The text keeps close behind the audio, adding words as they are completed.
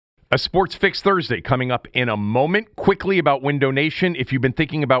A Sports Fix Thursday coming up in a moment. Quickly about Window Nation. If you've been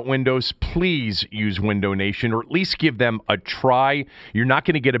thinking about windows, please use Window Nation or at least give them a try. You're not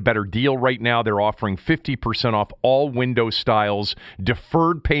going to get a better deal right now. They're offering 50% off all window styles,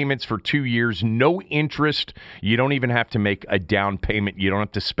 deferred payments for 2 years, no interest. You don't even have to make a down payment. You don't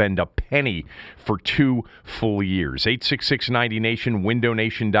have to spend a penny for 2 full years. 866-90-NATION,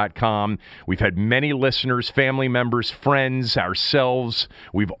 windownation.com. We've had many listeners, family members, friends, ourselves.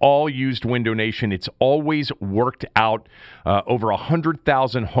 We've all used Window Nation. It's always worked out. Over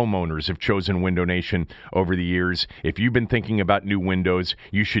 100,000 homeowners have chosen Window Nation over the years. If you've been thinking about new windows,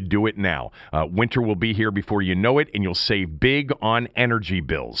 you should do it now. Winter will be here before you know it, and you'll save big on energy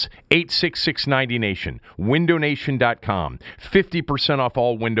bills. 866-90-NATION, windownation.com. 50% off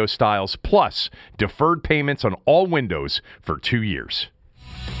all window styles, plus deferred payments on all windows for 2 years.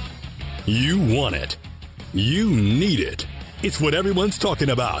 You want it. You need it. It's what everyone's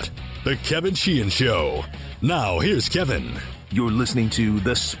talking about. The Kevin Sheehan Show. Now, here's Kevin. You're listening to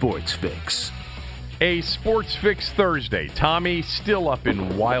The Sports Fix. A Sports Fix Thursday. Tommy still up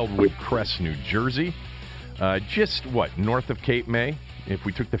in Wildwood Crest, New Jersey. Just, north of Cape May? If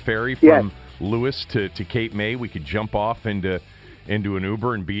we took the ferry from Lewis to Cape May, we could jump off into an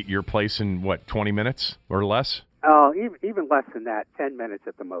Uber and be at your place in, 20 minutes or less? Oh, even less than that, 10 minutes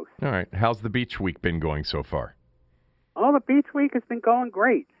at the most. All right. How's the beach week been going so far? Oh, the beach week has been going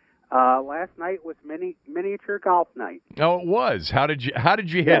great. Last night was miniature golf night. Oh, it was. How did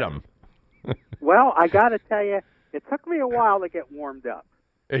you hit them? Well, I got to tell you, it took me a while to get warmed up.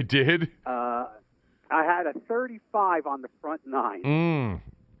 It did? I had a 35 on the front nine.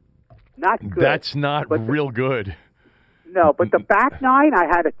 Not good. That's not real good. No, but the back nine, I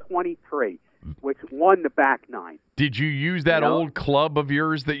had a 23, which won the back nine. Did you use that old club of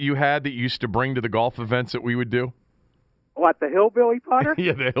yours that you had that you used to bring to the golf events that we would do? What, the hillbilly putter?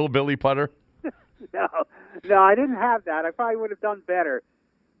 Yeah, the hillbilly putter. No, I didn't have that. I probably would have done better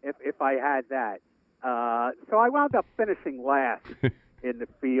if I had that. So I wound up finishing last in the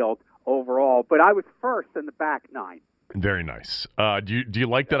field overall, but I was first in the back nine. Very nice. Do you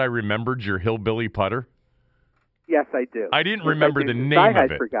like that I remembered your hillbilly putter? Yes, I do. I didn't remember the name I had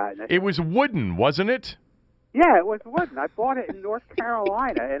of it. Forgotten it. It was wooden, wasn't it? Yeah, it was wooden. I bought it in North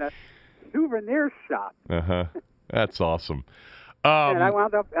Carolina in a souvenir shop. Uh-huh. That's awesome. And I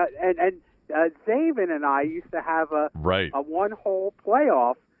wound up, Zaven and I used to have a one-hole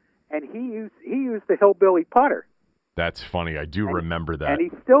playoff, and he used the hillbilly putter. That's funny. I do remember that. And he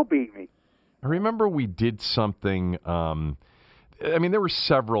still beat me. I remember we did something. There were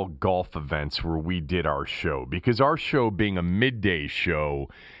several golf events where we did our show, because our show being a midday show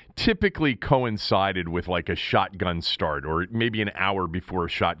typically coincided with like a shotgun start or maybe an hour before a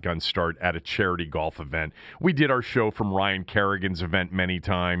shotgun start at a charity golf event. We did our show from Ryan Kerrigan's event many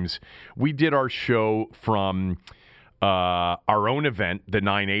times. We did our show from our own event, the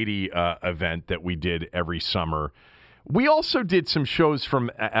 980 event that we did every summer. We also did some shows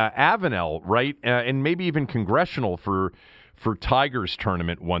from Avenel, right? And maybe even Congressional for Tigers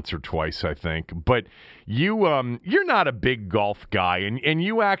tournament once or twice, I think. But you're not a big golf guy, and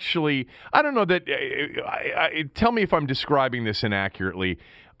you actually, I don't know that. Tell me if I'm describing this inaccurately.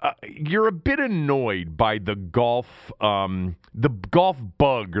 You're a bit annoyed by the golf bug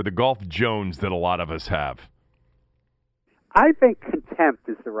or the golf Jones that a lot of us have. I think contempt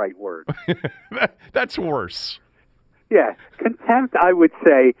is the right word. That's worse. Yeah, contempt, I would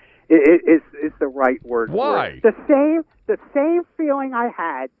say, is the right word. Why? The same feeling I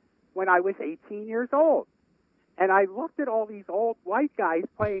had when I was 18 years old. And I looked at all these old white guys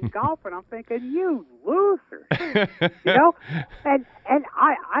playing golf, and I'm thinking, you losers. You know? And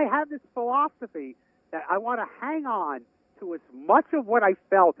I have this philosophy that I want to hang on to as much of what I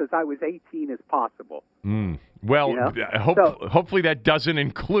felt as I was 18 as possible. Well, hopefully that doesn't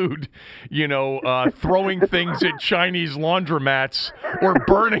include, throwing things at Chinese laundromats or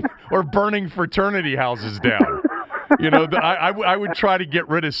burning fraternity houses down. I would try to get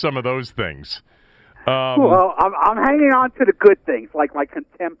rid of some of those things. Well, I'm hanging on to the good things, like my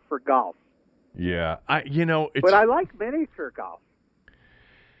contempt for golf. Yeah, but I like miniature golf.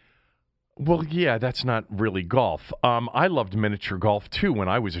 Well, yeah, that's not really golf. I loved miniature golf too when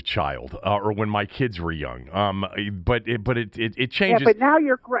I was a child, or when my kids were young. But it changes. Yeah, but now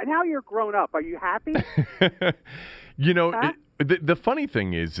you're grown up. Are you happy? The funny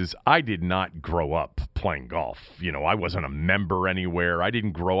thing is I did not grow up playing golf. You know, I wasn't a member anywhere. I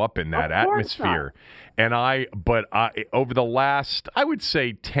didn't grow up in that atmosphere. And but over the last, I would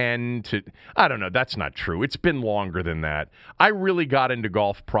say 10 to, I don't know, that's not true. It's been longer than that. I really got into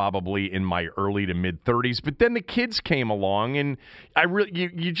golf probably in my early to mid 30s, but then the kids came along and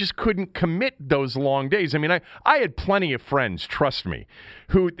you just couldn't commit those long days. I mean, I had plenty of friends, trust me,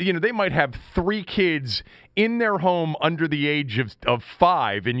 who, you know, they might have 3 kids in their home under the age of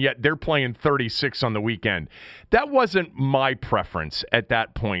 5, and yet they're playing 36 on the weekend. That wasn't my preference at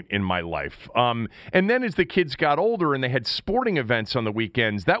that point in my life. And then as the kids got older and they had sporting events on the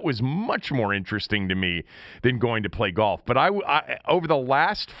weekends, that was much more interesting to me than going to play golf. But I over the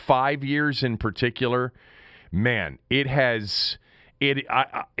last 5 years in particular, man, it has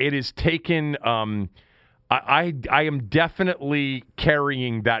taken. I am definitely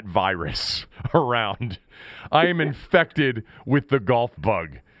carrying that virus around. I am infected with the golf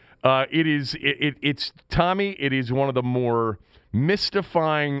bug. It's Tommy. It is one of the more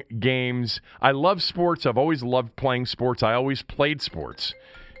mystifying games. I love sports. I've always loved playing sports. I always played sports.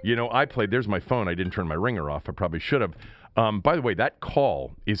 You know, there's my phone. I didn't turn my ringer off. I probably should have. By the way, that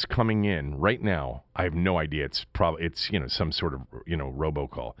call is coming in right now. I have no idea. It's some sort of,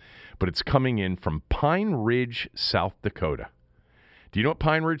 robocall, but it's coming in from Pine Ridge, South Dakota. Do you know what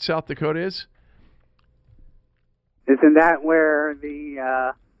Pine Ridge, South Dakota is? Isn't that where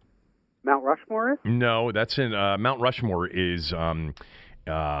the Mount Rushmore is? No, that's in Mount Rushmore is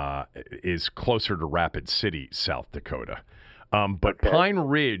closer to Rapid City, South Dakota. But okay. Pine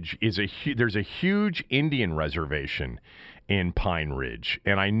Ridge is there's a huge Indian reservation in Pine Ridge.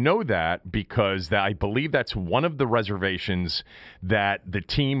 And I know that because I believe that's one of the reservations that the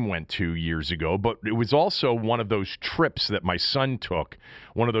team went to years ago. But it was also one of those trips that my son took,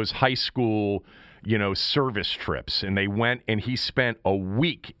 one of those high school, service trips. And they went and he spent a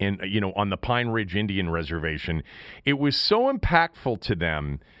week on the Pine Ridge Indian Reservation. It was so impactful to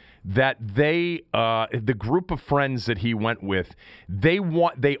them that the group of friends that he went with, they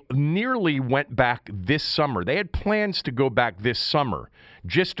nearly went back this summer. They had plans to go back this summer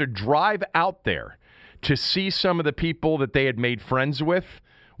just to drive out there to see some of the people that they had made friends with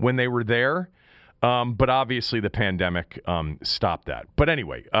when they were there. But obviously the pandemic stopped that. But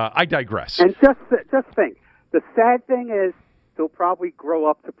anyway, I digress. And just think, the sad thing is he'll probably grow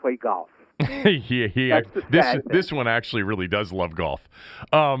up to play golf. This one actually really does love golf.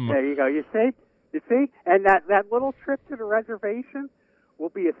 There you go. You see, and that little trip to the reservation will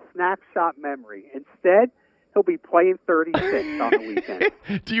be a snapshot memory. Instead, he'll be playing 36 on the weekend.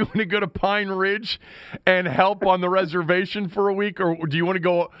 Do you want to go to Pine Ridge and help on the reservation for a week, or do you want to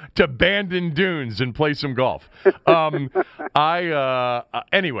go to Bandon Dunes and play some golf?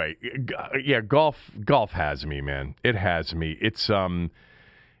 Anyway, yeah, golf has me, man. It has me.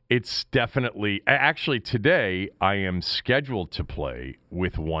 It's definitely, actually today I am scheduled to play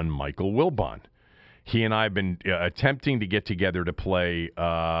with one Michael Wilbon. He and I have been attempting to get together to play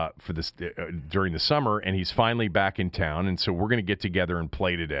for this during the summer, and he's finally back in town, and so we're going to get together and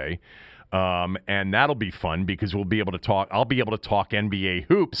play today. And that'll be fun because we'll be able to talk. I'll be able to talk NBA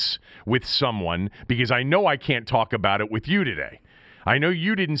hoops with someone because I know I can't talk about it with you today. I know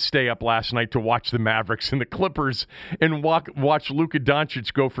you didn't stay up last night to watch the Mavericks and the Clippers and watch Luka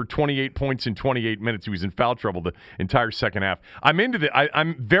Doncic go for 28 points in 28 minutes. He was in foul trouble the entire second half.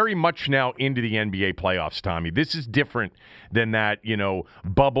 I'm very much now into the NBA playoffs, Tommy. This is different than that,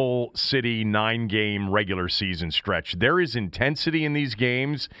 bubble city 9-game regular season stretch. There is intensity in these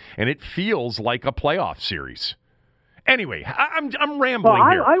games, and it feels like a playoff series. Anyway, I'm rambling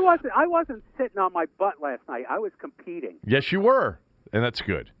here. I wasn't sitting on my butt last night. I was competing. Yes, you were. And that's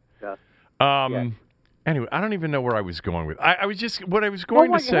good. Yeah. Yes. Anyway, I don't even know where I was going with. I was just what I was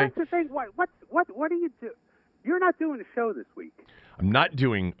going to say. That's the thing. What do you do? You're not doing a show this week. I'm not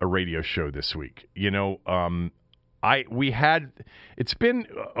doing a radio show this week. It's been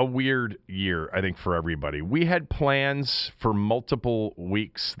a weird year, I think, for everybody. We had plans for multiple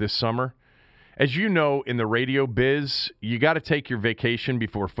weeks this summer. As you know, in the radio biz, you got to take your vacation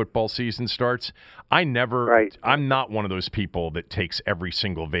before football season starts. I'm not one of those people that takes every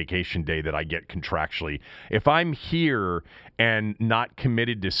single vacation day that I get contractually. If I'm here and not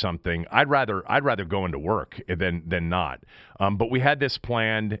committed to something, I'd rather go into work than not. But we had this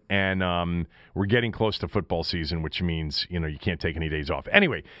planned, and we're getting close to football season, which means you can't take any days off.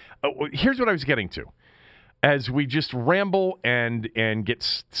 Anyway, here's what I was getting to. As we just ramble and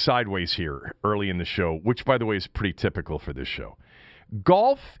get sideways here early in the show, which, by the way, is pretty typical for this show,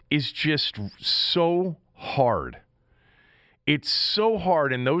 golf is just so hard. It's so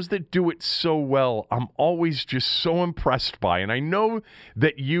hard, and those that do it so well, I'm always just so impressed by. And I know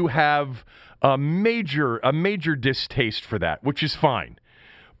that you have a major distaste for that, which is fine.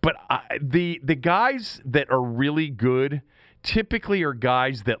 But the guys that are really good typically are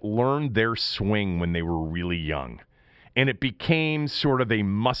guys that learned their swing when they were really young, and it became sort of a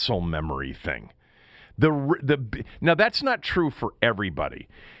muscle memory thing. Now, that's not true for everybody.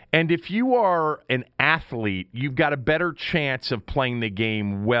 And if you are an athlete, you've got a better chance of playing the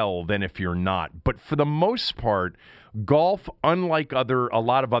game well than if you're not. But for the most part, golf, unlike a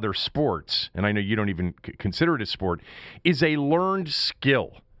lot of other sports, and I know you don't even consider it a sport, is a learned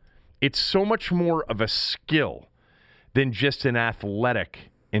skill. It's so much more of a skill than just an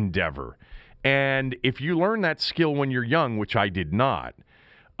athletic endeavor. And if you learn that skill when you're young, which I did not,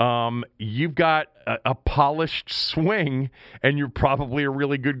 you've got a polished swing, and you're probably a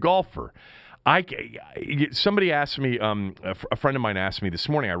really good golfer. Somebody asked me, a friend of mine asked me this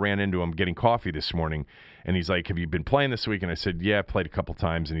morning, I ran into him getting coffee this morning, and he's like, have you been playing this week? And I said, yeah, I played a couple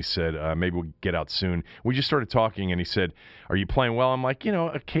times. And he said, maybe we'll get out soon. We just started talking, and he said, are you playing well? I'm like,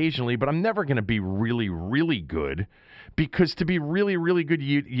 occasionally, but I'm never going to be really, really good. Because to be really, really good,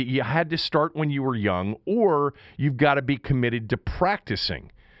 you had to start when you were young, or you've got to be committed to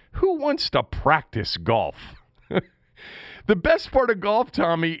practicing. Who wants to practice golf? The best part of golf,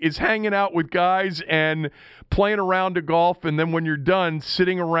 Tommy, is hanging out with guys and playing around to golf, and then when you're done,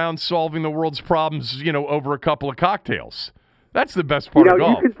 sitting around solving the world's problems, over a couple of cocktails. That's the best part of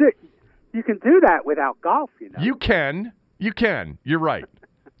golf. You can do that without golf, You can. You're right.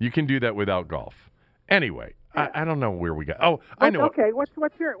 You can do that without golf. Anyway, I don't know where we got. Oh, I know. Okay, what's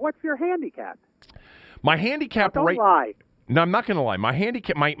your handicap? My handicap Don't lie. No, I'm not going to lie. My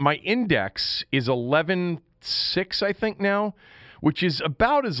handicap, my index is 11.6, I think now, which is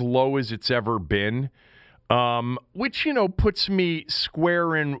about as low as it's ever been. Which puts me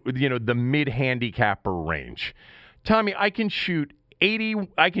square in the mid handicapper range. Tommy, I can shoot 80.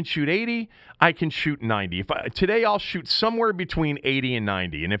 I can shoot 80. I can shoot 90. Today I'll shoot somewhere between 80 and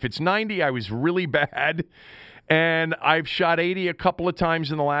 90. And if it's 90, I was really bad. And I've shot 80 a couple of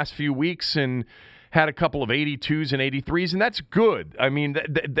times in the last few weeks and had a couple of 82s and 83s, and that's good. I mean,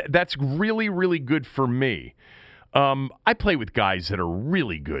 that's really, really good for me. I play with guys that are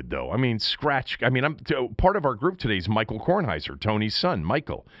really good, though. I mean, part of our group today is Michael Kornheiser, Tony's son,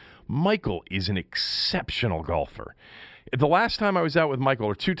 Michael. Michael is an exceptional golfer. The last time I was out with Michael,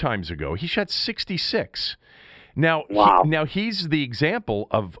 or 2 times ago, he shot 66. Now, wow. He's the example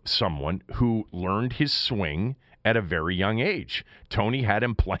of someone who learned his swing at a very young age. Tony had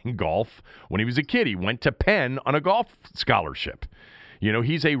him playing golf when he was a kid. He went to Penn on a golf scholarship.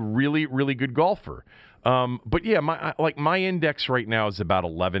 He's a really, really good golfer. But yeah, my index right now is about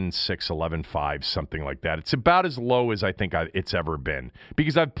 11.6, 11.5, something like that. It's about as low as I think it's ever been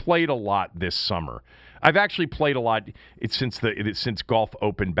because I've played a lot this summer. I've actually played a lot since golf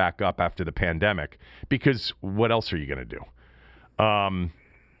opened back up after the pandemic. Because what else are you going to do?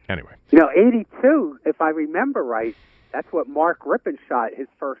 Anyway. 82, if I remember right, that's what Mark Rippon shot his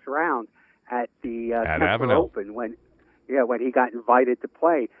first round at the Kemper Open when he got invited to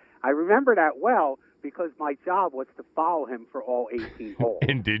play. I remember that well because my job was to follow him for all 18 holes.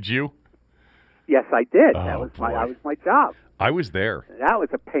 And did you? Yes, I did. Oh, that was my job. I was there. That was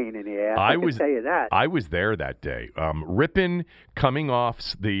a pain in the ass. I can tell you that. I was there that day. Rippon, coming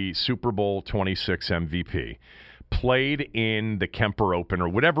off the Super Bowl 26 MVP, played in the Kemper Open or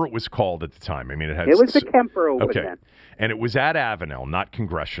whatever it was called at the time. I mean, it was the Kemper Open. Okay, and it was at Avenel, not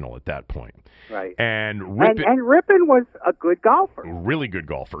Congressional at that point. Right. And Rippon, and Rippon was a good golfer. Really good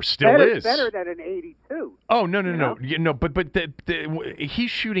golfer. Still is. Better than an 82. Oh, no. But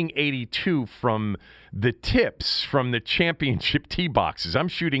he's shooting 82 from the tips, from the championship tee boxes. I'm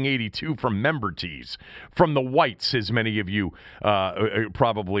shooting 82 from member tees, from the whites, as many of you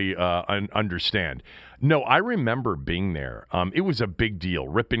probably understand. No, I remember being there. It was a big deal.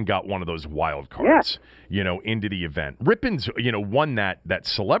 Rippon got one of those wild cards, into the event. Rippon's, won that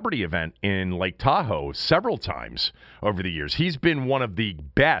celebrity event in Lake Tahoe several times over the years. He's been one of the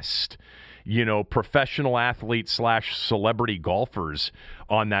best, professional athletes / celebrity golfers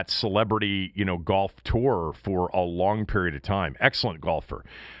on that celebrity, golf tour for a long period of time. Excellent golfer.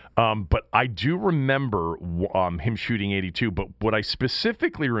 But I do remember him shooting 82. But what I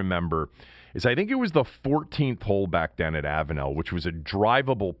specifically remember is I think it was the 14th hole back then at Avenel, which was a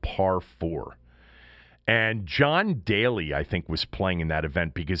drivable par 4. And John Daly, I think, was playing in that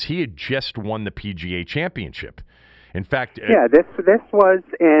event because he had just won the PGA Championship. In fact... this was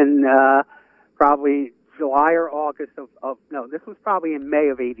in probably July or August this was probably in May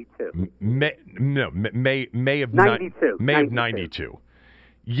of 82. May of 92. May of 92.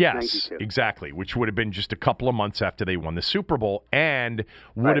 Yes, 92. exactly, which would have been just a couple of months after they won the Super Bowl and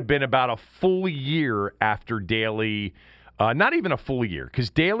would have been about a full year after Daly, not even a full year, because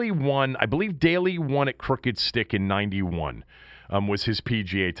Daly won, I believe Daly won at Crooked Stick in 91, was his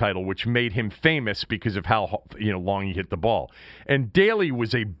PGA title, which made him famous because of how long he hit the ball. And Daly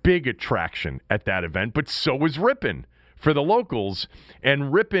was a big attraction at that event, but so was Rippon for the locals.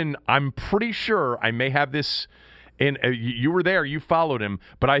 And Rippon, I'm pretty sure, I may have this, and you were there, you followed him,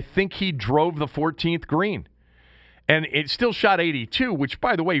 but I think he drove the 14th green. And it still shot 82, which,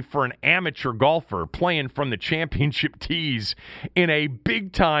 by the way, for an amateur golfer playing from the championship tees in a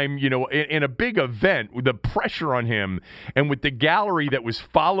big time, in a big event with the pressure on him and with the gallery that was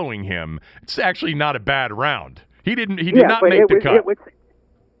following him, it's actually not a bad round. He did not make the cut.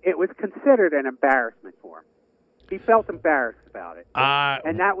 It was considered an embarrassment for him. He felt embarrassed about it,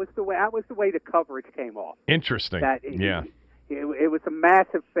 and that was the way the coverage came off. Interesting. It was a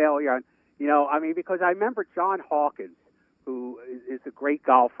massive failure. Because I remember John Hawkins, who is a great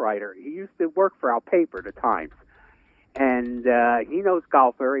golf writer. He used to work for our paper, The Times, and he knows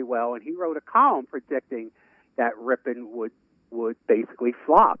golf very well. And he wrote a column predicting that Rippon would basically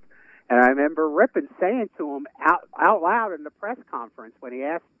flop. And I remember Rippon saying to him out loud in the press conference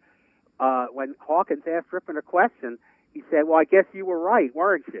when Hawkins asked Rippon a question, he said, "Well, I guess you were right,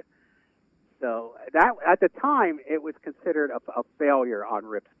 weren't you?" So that at the time it was considered a failure on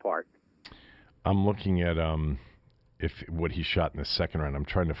Rip's part. I'm looking at what he shot in the second round. I'm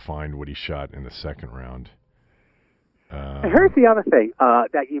trying to find what he shot in the second round. Here's the other thing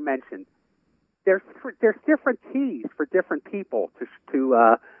that you mentioned. There's different tees for different people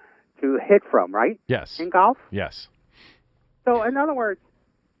to hit from, right? Yes. In golf? Yes. So in other words,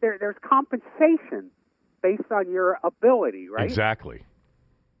 there's compensation based on your ability, right? Exactly.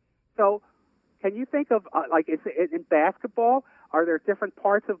 So can you think of, in basketball, are there different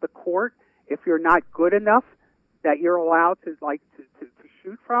parts of the court if you're not good enough that you're allowed to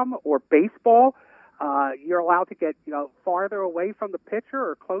shoot from? Or baseball, you're allowed to get farther away from the pitcher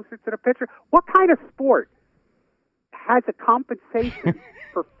or closer to the pitcher? What kind of sport has a compensation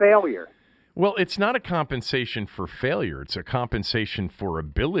for failure? Well, it's not a compensation for failure. It's a compensation for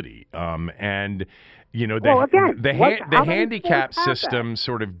ability. The handicap system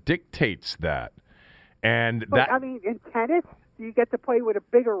sort of dictates that. And in tennis, do you get to play with a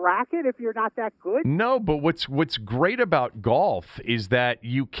bigger racket if you're not that good? No, but what's great about golf is that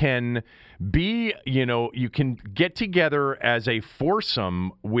you can you can get together as a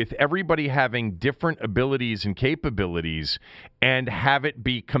foursome with everybody having different abilities and capabilities and have it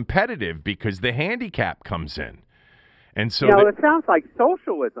be competitive because the handicap comes in. And so it sounds like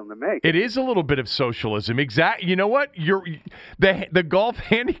socialism to me. It is a little bit of socialism. Exactly. You know what? The golf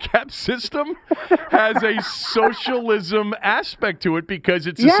handicap system has a socialism aspect to it because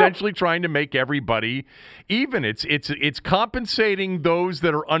it's essentially trying to make everybody even. It's compensating those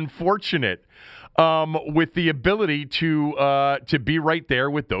that are unfortunate with the ability to be right there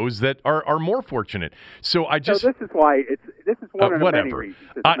with those that are more fortunate. So this is why this is one of the many reasons.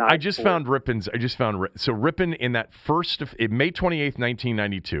 I just found Rippon's. So Rippon in that May 28th,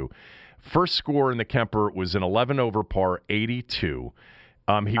 1992, first score in the Kemper was an 11 over par 82.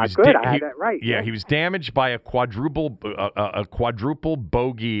 He was good. I had that right. Yeah, he was damaged by a quadruple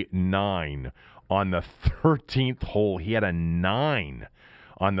bogey 9 on the 13th hole. He had a 9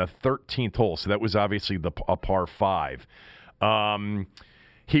 on the 13th hole, so that was obviously a par 5.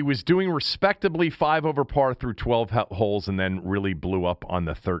 He was doing respectably 5 over par through 12 holes and then really blew up on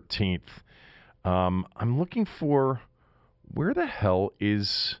the 13th. I'm looking for where the hell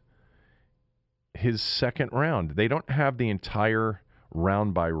is his second round? They don't have the entire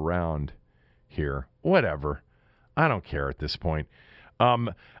round by round here. Whatever. I don't care at this point.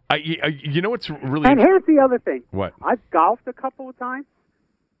 You know what's really... And here's the other thing. What? I've golfed a couple of times.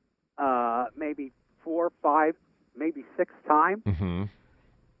 Maybe 4, 5, maybe 6 times. Mm-hmm.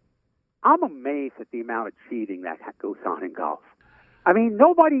 I'm amazed at the amount of cheating that goes on in golf. I mean,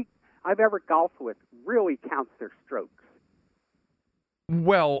 nobody I've ever golfed with really counts their strokes.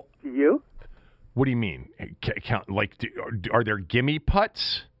 Well, do you? What do you mean? Count are there gimme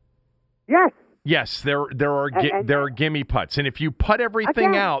putts? Yes. Yes, there are gimme putts, and if you putt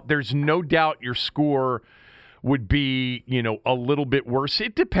everything out, there's no doubt your score would be, a little bit worse.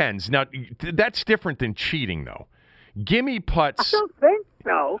 It depends. Now, that's different than cheating, though. Gimme putts. I don't think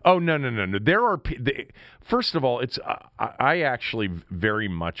so. Oh, no. There are. First of all, I actually very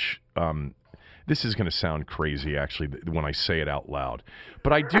much. This is going to sound crazy, actually, when I say it out loud.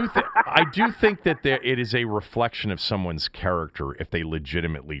 But I do think that it is a reflection of someone's character if they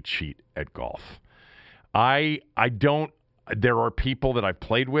legitimately cheat at golf. I don't There are people that I've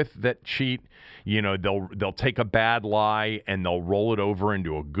played with that cheat. You know, they'll take a bad lie and they'll roll it over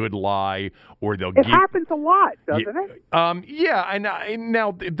into a good lie, or they'll. It happens a lot, doesn't it? Yeah, and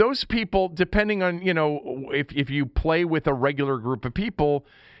now those people, depending on, you know, if you play with a regular group of people,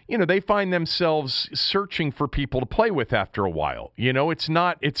 you know, they find themselves searching for people to play with after a while. You know, it's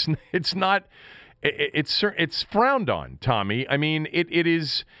frowned on, Tommy. I mean, it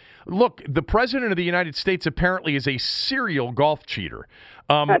is. Look, the president of the United States apparently is a serial golf cheater,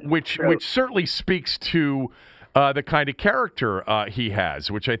 which certainly speaks to the kind of character he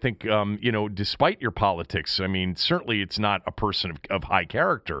has, which I think, you know, despite your politics, I mean, certainly it's not a person of high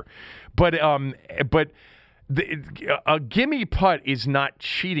character. But a gimme putt is not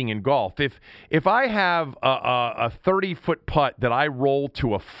cheating in golf. If I have a 30-foot putt that I roll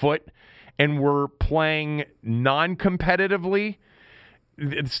to a foot and we're playing non-competitively,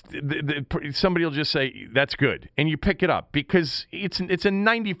 somebody will just say, that's good. And you pick it up because it's a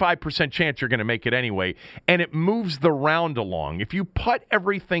 95% chance you're going to make it anyway. And it moves the round along. If you putt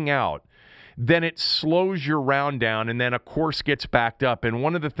everything out, then it slows your round down and then a course gets backed up. And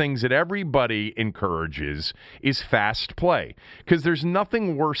one of the things that everybody encourages is fast play, because there's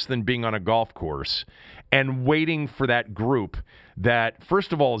nothing worse than being on a golf course and waiting for that group that,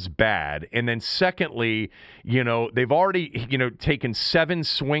 first of all, is bad. And then secondly, you know, they've already, you know, taken 7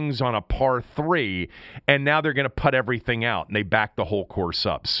 swings on a par 3, and now they're going to putt everything out, and they back the whole course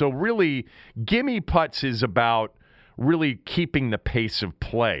up. So really, gimme putts is about really keeping the pace of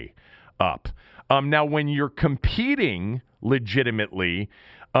play up. Now, when you're competing legitimately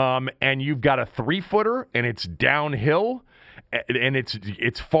and you've got a 3-footer and it's downhill, and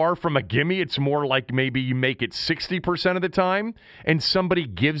it's far from a gimme. It's more like maybe you make it 60% of the time, and somebody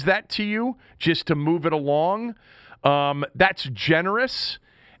gives that to you just to move it along. That's generous,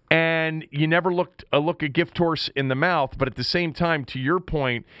 and you never look a gift horse in the mouth. But at the same time, to your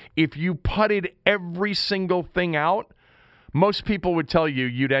point, if you putted every single thing out, most people would tell you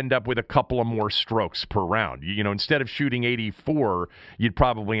you'd end up with a couple of more strokes per round. You know, instead of shooting 84, you'd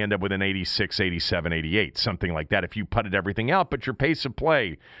probably end up with an 86, 87, 88, something like that if you putted everything out, but your pace of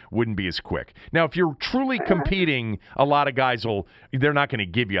play wouldn't be as quick. Now, if you're truly competing, a lot of guys they're not going to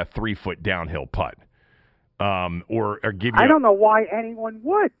give you a 3-foot downhill putt. Or give you I don't know why anyone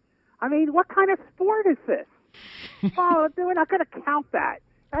would. I mean, what kind of sport is this? Oh, we're not going to count that.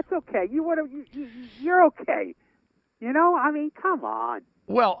 That's okay. You're okay. You know, I mean, come on.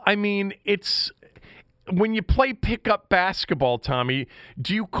 Well, I mean, it's when you play pickup basketball, Tommy,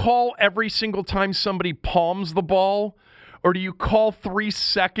 do you call every single time somebody palms the ball, or do you call 3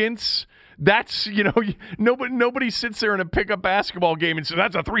 seconds? That's, you know, nobody sits there in a pickup basketball game and says,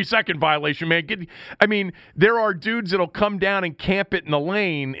 that's a 3-second violation, man. I mean, there are dudes that'll come down and camp it in the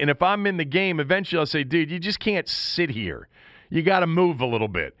lane, and if I'm in the game, eventually I'll say, dude, you just can't sit here. You got to move a little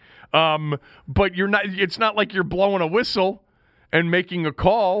bit. But you're not. It's not like you're blowing a whistle and making a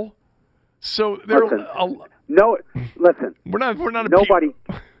call. So listen. We're not.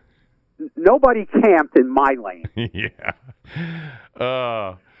 Nobody camped in my lane.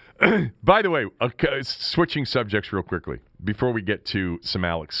 Yeah. By the way, switching subjects real quickly before we get to some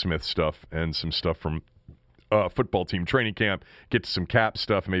Alex Smith stuff and some stuff from football team training camp. Get to some Cap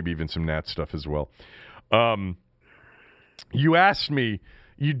stuff, maybe even some Nat stuff as well. You asked me.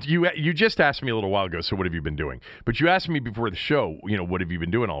 You just asked me a little while ago, so what have you been doing? But you asked me before the show, you know, what have you been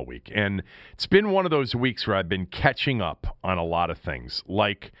doing all week? And it's been one of those weeks where I've been catching up on a lot of things,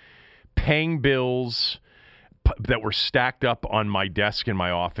 like paying bills that were stacked up on my desk in my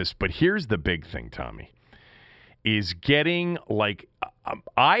office. But here's the big thing, Tommy, is getting, like,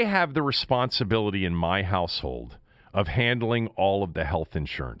 I have the responsibility in my household of handling all of the health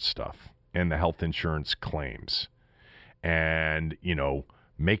insurance stuff and the health insurance claims. And, you know,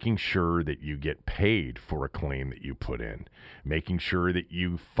 making sure that you get paid for a claim that you put in, making sure that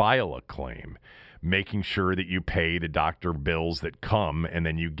you file a claim, making sure that you pay the doctor bills that come, and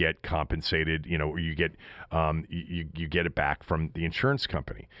then you get compensated, you know, or you get you get it back from the insurance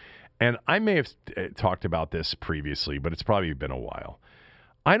company. And I may have talked about this previously, but it's probably been a while.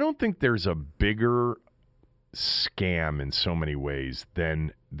 I don't think there's a bigger scam in so many ways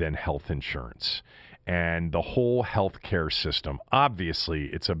than health insurance. And the whole healthcare system,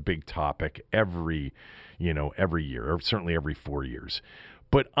 obviously, it's a big topic every year, or certainly every 4 years.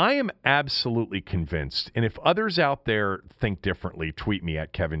 But I am absolutely convinced, and if others out there think differently, tweet me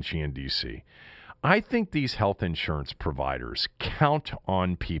at Kevin Sheehan DC. I think these health insurance providers count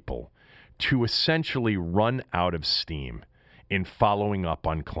on people to essentially run out of steam in following up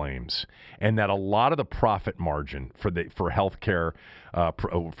on claims, and that a lot of the profit margin for healthcare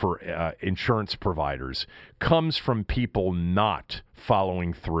insurance providers comes from people not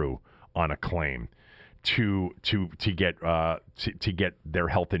following through on a claim to get their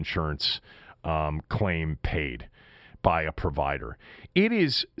health insurance claim paid by a provider. It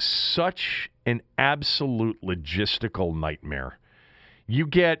is such an absolute logistical nightmare. You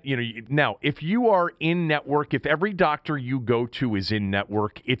get, now, if you are in network, if every doctor you go to is in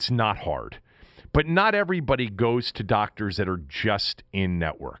network, it's not hard. But not everybody goes to doctors that are just in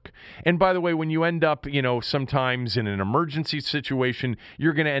network. And by the way, when you end up, sometimes in an emergency situation,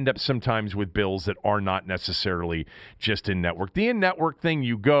 you're going to end up sometimes with bills that are not necessarily just in network. The in-network thing,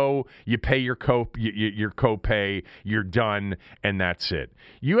 you go, you pay your copay, you're done, and that's it.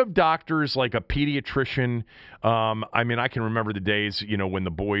 You have doctors like a pediatrician. I can remember the days, when the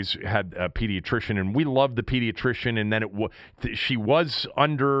boys had a pediatrician, and we loved the pediatrician, and then she was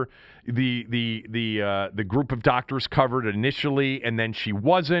under the group of doctors covered initially, and then she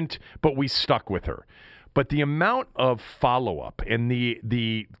wasn't, but we stuck with her. But the amount of follow-up and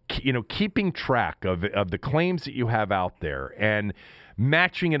the keeping track of the claims that you have out there and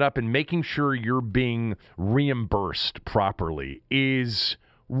matching it up and making sure you're being reimbursed properly is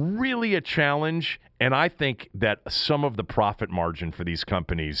really a challenge. And I think that some of the profit margin for these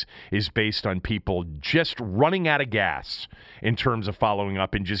companies is based on people just running out of gas in terms of following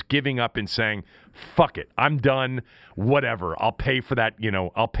up and just giving up and saying, fuck it, I'm done, whatever. I'll pay for that,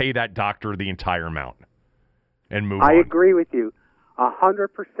 I'll pay that doctor the entire amount and move on. I agree with you 100%.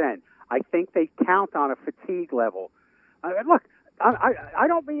 I think they count on a fatigue level. Look, I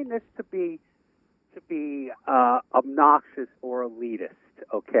don't mean this to be obnoxious or elitist,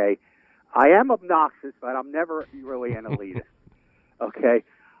 okay? I am obnoxious, but I'm never really an elitist. Okay.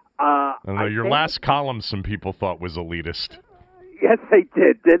 I don't know. Your last column, some people thought was elitist. Yes, they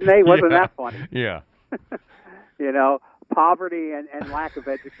did, didn't they? Wasn't that funny? Yeah. Poverty and lack of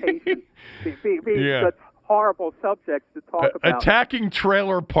education being such horrible subjects to talk about. Attacking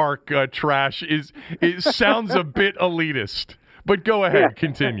trailer park trash sounds a bit elitist. But go ahead,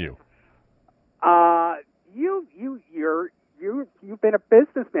 continue. You've been a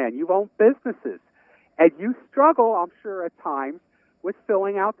businessman. You've owned businesses. And you struggle, I'm sure, at times with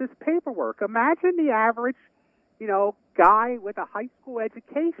filling out this paperwork. Imagine the average, guy with a high school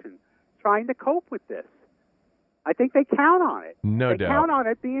education trying to cope with this. I think they count on it. No doubt. They count on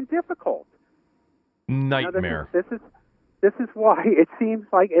it being difficult. Nightmare. This is why it seems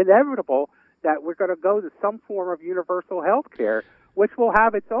like inevitable that we're going to go to some form of universal health care, which will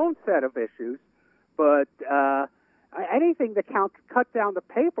have its own set of issues. But anything that cut down the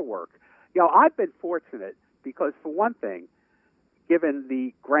paperwork. I've been fortunate because, for one thing, given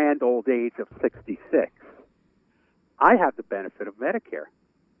the grand old age of 66, I have the benefit of Medicare.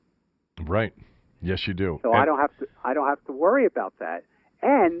 Right. Yes, you do. So I don't have to worry about that.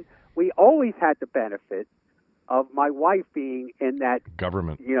 And we always had the benefit of my wife being in that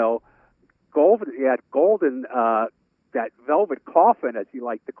government. Golden that velvet coffin, as you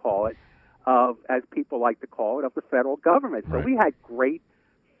like to call it, as people like to call it, of the federal government. So we had great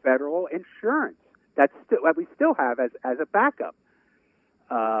federal insurance that we still have as a backup.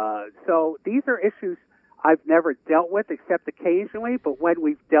 So these are issues I've never dealt with except occasionally, but when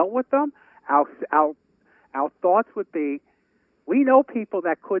we've dealt with them, our thoughts would be, we know people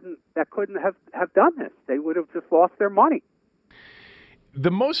that couldn't have done this. They would have just lost their money.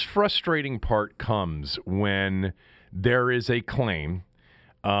 The most frustrating part comes when there is a claim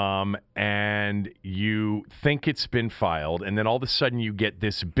and you think it's been filed, and then all of a sudden you get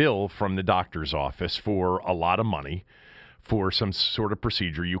this bill from the doctor's office for a lot of money for some sort of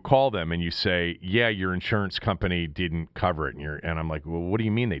procedure. You call them and you say, yeah, your insurance company didn't cover it. And I'm like, well, what do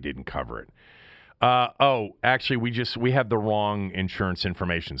you mean they didn't cover it? Actually, we have the wrong insurance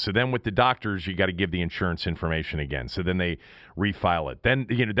information. So then with the doctors, you got to give the insurance information again. So then they refile it. Then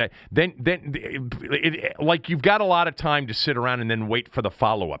like you've got a lot of time to sit around and then wait for the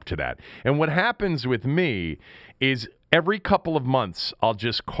follow up to that. And what happens with me is every couple of months, I'll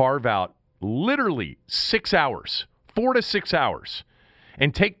just carve out literally 6 hours, 4 to 6 hours,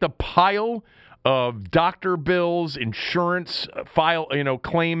 and take the pile of doctor bills, insurance file,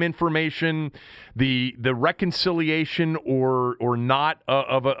 claim information, the reconciliation or not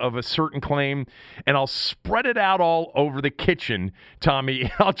of a certain claim, and I'll spread it out all over the kitchen, Tommy.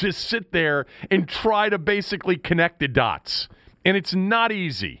 And I'll just sit there and try to basically connect the dots, and it's not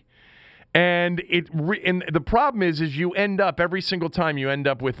easy. And and the problem is you end up every single time you end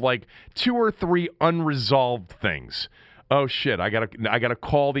up with like 2 or 3 unresolved things. Oh shit! I gotta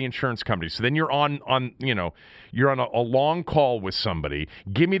call the insurance company. So then you're on you're on a long call with somebody.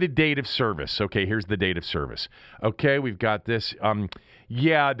 Give me the date of service. Okay, here's the date of service. Okay, we've got this.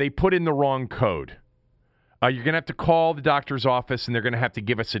 Yeah, they put in the wrong code. You're gonna have to call the doctor's office, and they're gonna have to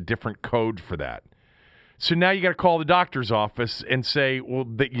give us a different code for that. So now you got to call the doctor's office and say, well,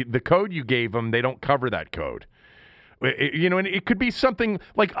 the code you gave them, they don't cover that code. And it could be something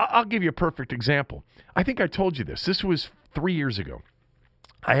like, I'll give you a perfect example. I think I told you this. This was 3 years ago.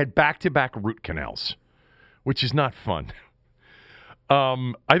 I had back-to-back root canals, which is not fun.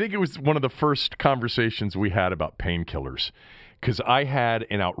 I think it was one of the first conversations we had about painkillers, because I had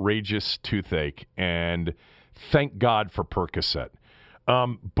an outrageous toothache, and thank God for Percocet.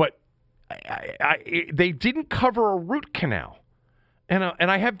 But they didn't cover a root canal, and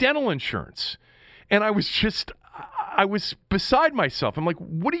I have dental insurance, and I was beside myself. I'm like,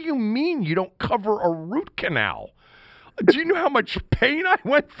 what do you mean you don't cover a root canal? Do you know how much pain I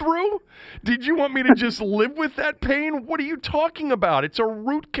went through? Did you want me to just live with that pain? What are you talking about? It's a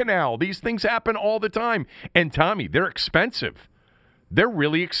root canal. These things happen all the time. And Tommy, they're expensive. They're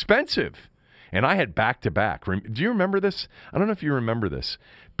really expensive. And I had back-to-back. Do you remember this? I don't know if you remember this.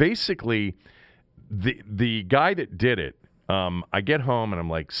 Basically, the guy that did it, I get home and I'm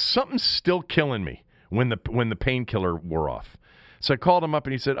like, something's still killing me when the painkiller wore off. So I called him up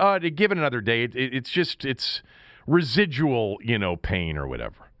and he said, give it another day. It's residual, pain or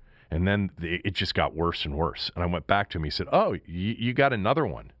whatever. And then it just got worse and worse. And I went back to him. He said, you got another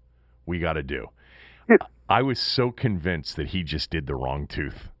one we got to do. I was so convinced that he just did the wrong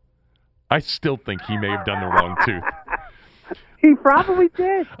tooth. I still think he may have done the wrong tooth. He probably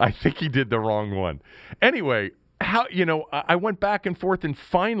did. I think he did the wrong one. Anyway, I went back and forth, and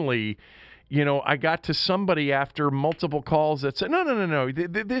finally, I got to somebody after multiple calls that said, no.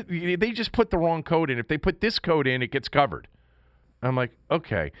 They just put the wrong code in. If they put this code in, it gets covered. I'm like,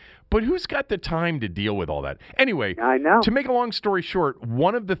 okay. But who's got the time to deal with all that? Anyway, I know. To make a long story short,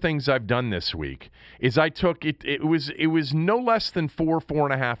 one of the things I've done this week is I took it. It was no less than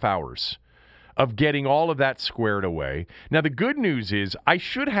 4.5 hours of getting all of that squared away. Now, the good news is I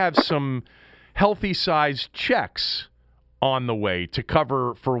should have some healthy-sized checks on the way to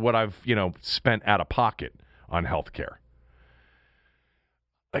cover for what I've, spent out of pocket on healthcare.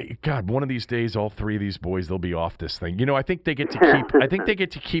 God, one of these days, all three of these boys, they'll be off this thing. I think they get to keep. I think they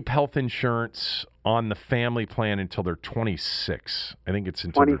get to keep health insurance on the family plan until they're 26. I think it's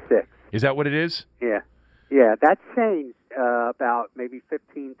until 26. Is that what it is? Yeah. That changed about maybe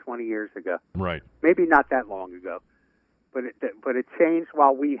 15, 20 years ago. Right. Maybe not that long ago, but it changed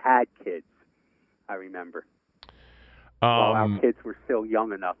while we had kids. I remember. While our kids were still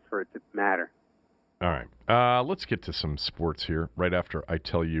young enough for it to matter. All right. Let's get to some sports here right after I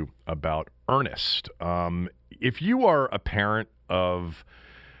tell you about Earnest. If you are a parent of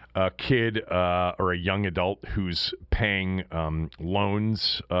a kid or a young adult who's paying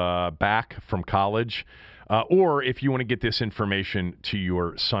loans back from college, or if you want to get this information to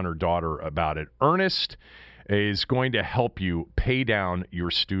your son or daughter about it, Earnest is going to help you pay down your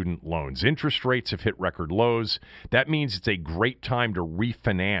student loans. Interest rates have hit record lows. That means it's a great time to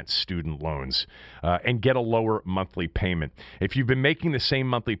refinance student loans and get a lower monthly payment. If you've been making the same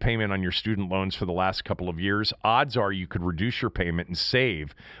monthly payment on your student loans for the last couple of years, odds are you could reduce your payment and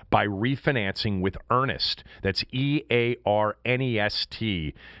save by refinancing with Earnest. That's EARNEST.com.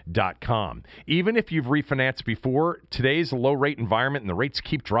 Even if you've refinanced before, today's a low-rate environment and the rates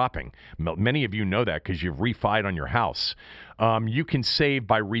keep dropping. Many of you know that because you've refinanced on your house. You can save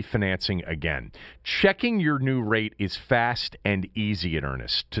by refinancing again. Checking your new rate is fast and easy at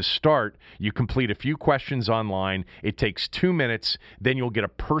Earnest. To start, you complete a few questions online. It takes 2 minutes. Then you'll get a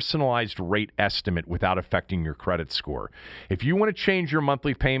personalized rate estimate without affecting your credit score. If you want to change your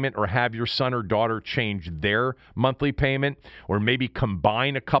monthly payment or have your son or daughter change their monthly payment, or maybe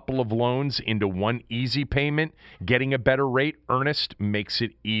combine a couple of loans into one easy payment, getting a better rate, Earnest makes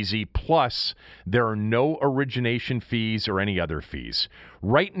it easy. Plus, there are no origination fees or any other fees.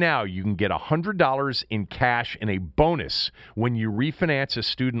 Right now, you can get $100 in cash and a bonus when you refinance a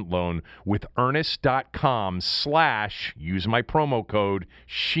student loan with Earnest.com / use my promo code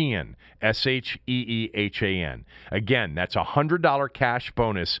Sheehan, SHEEHAN. Again, that's a $100 cash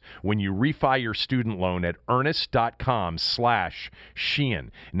bonus when you refi your student loan at Earnest.com /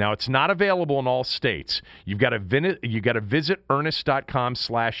 Sheehan. Now, it's not available in all states. You've got to visit Earnest.com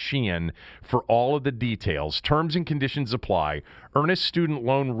 / Sheehan for all of the details. Terms and conditions apply. apply. Earnest Student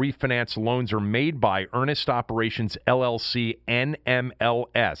Loan Refinance loans are made by Earnest Operations LLC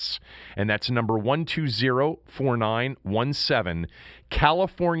NMLS, and that's number 1204917.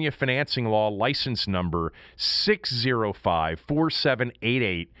 California Financing Law license number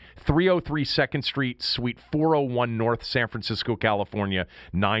 6054788, 303 2nd Street, Suite 401 North, San Francisco, California,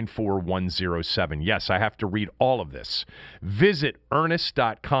 94107. Yes, I have to read all of this. Visit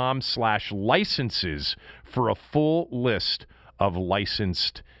earnest.com/licenses for a full list of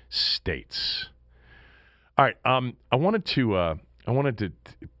licensed states. All right, I wanted to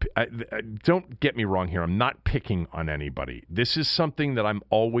don't get me wrong here. I'm not picking on anybody. This is something that I'm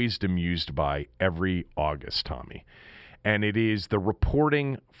always amused by every August, Tommy. And it is the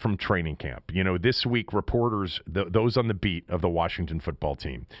reporting from training camp. You know, this week, reporters, those on the beat of the Washington football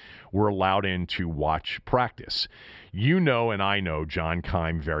team, were allowed in to watch practice. You know, and I know John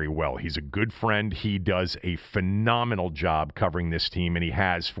Keim very well. He's a good friend. He does a phenomenal job covering this team, and he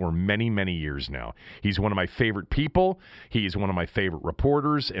has for many, many years now. He's one of my favorite people. He is one of my favorite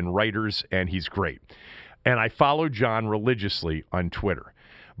reporters and writers, and he's great. And I follow John religiously on Twitter.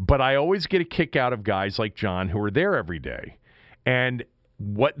 But I always get a kick out of guys like John who are there every day and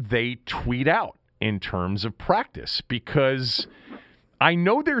what they tweet out in terms of practice, because I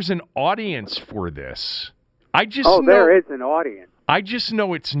know there's an audience for this. There is an audience. I just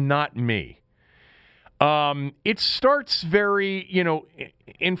know it's not me. It starts very,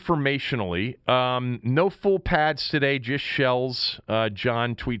 informationally. No full pads today, just shells.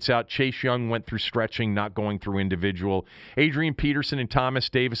 John tweets out, Chase Young went through stretching, not going through individual. Adrian Peterson and Thomas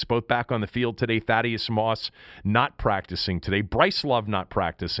Davis both back on the field today. Thaddeus Moss not practicing today. Bryce Love not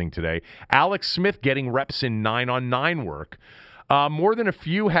practicing today. Alex Smith getting reps in 9-on-9 work. More than a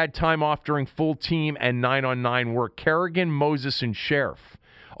few had time off during full team and 9-on-9 work. Kerrigan, Moses, and Sheriff.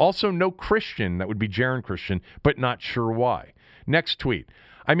 Also, no Christian. That would be Jaron Christian, but not sure why. Next tweet.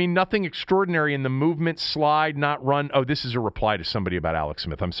 I mean, nothing extraordinary in the movement, slide, not run. Oh, this is a reply to somebody about Alex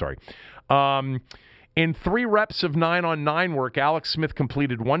Smith. I'm sorry. In 3 reps of 9-on-9 work, Alex Smith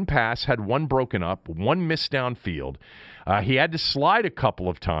completed 1 pass, had 1 broken up, 1 missed downfield. He had to slide a couple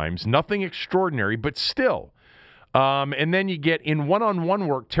of times. Nothing extraordinary, but still. And then you get in one-on-one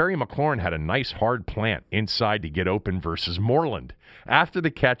work, Terry McLaurin had a nice hard plant inside to get open versus Moreland. After the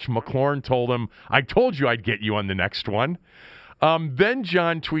catch, McLaurin told him, I told you I'd get you on the next one. Then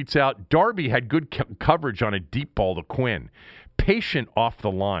John tweets out, Darby had good coverage on a deep ball to Quinn. Patient off the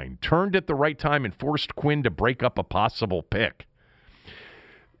line. Turned at the right time and forced Quinn to break up a possible pick.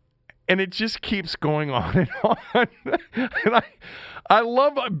 And it just keeps going on and on. And I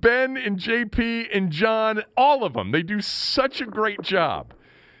love Ben and JP and John, all of them. They do such a great job.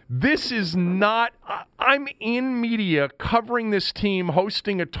 This is not, I'm in media covering this team,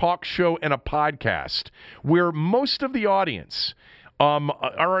 hosting a talk show and a podcast where most of the audience,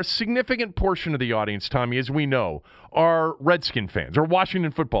 are a significant portion of the audience, Tommy, as we know, are Redskin fans or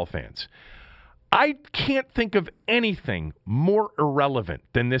Washington football fans. I can't think of anything more irrelevant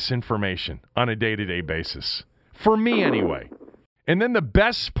than this information on a day-to-day basis. For me, anyway. And then the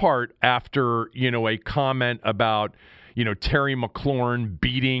best part after, a comment about, Terry McLaurin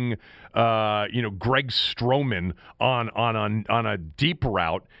beating, Greg Stroman on a deep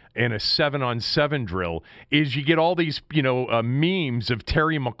route in a 7-on-7 drill is you get all these, memes of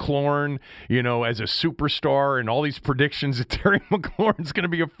Terry McLaurin, as a superstar and all these predictions that Terry McLaurin's going to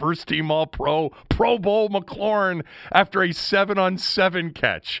be a first-team All-Pro, Pro Bowl McLaurin after a 7-on-7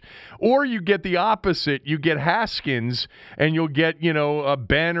 catch. Or you get the opposite. You get Haskins and you'll get,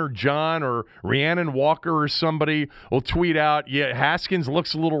 Ben or John or Rhiannon Walker or somebody will tweet out, yeah, Haskins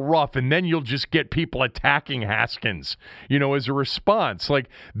looks a little rough, and then you'll just get people attacking Haskins, as a response. Like,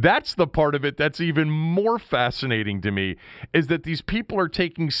 that's the part of it that's even more fascinating to me, is that these people are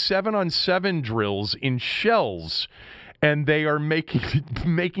taking 7-on-7 drills in shells, and they are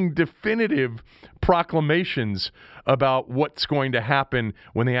making definitive proclamations about what's going to happen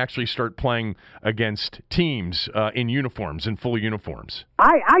when they actually start playing against teams in uniforms, in full uniforms.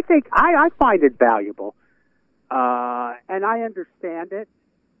 I think I find it valuable, and I understand it.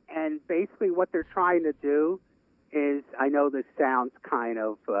 And basically what they're trying to do is, I know this sounds kind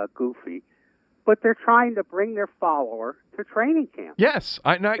of goofy, but they're trying to bring their follower to training camp. Yes,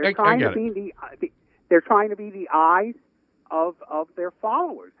 I get it. They're trying to be the eyes of their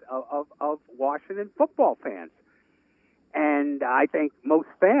followers, of Washington football fans. And I think most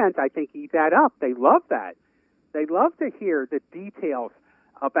fans, eat that up. They love that. They love to hear the details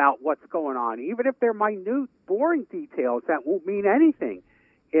about what's going on, even if they're minute, boring details that won't mean anything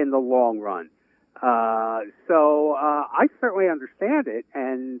in the long run. So I certainly understand it,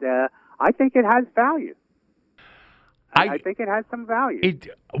 and I think it has value. I think it has some value.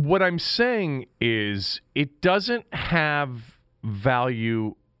 What I'm saying is it doesn't have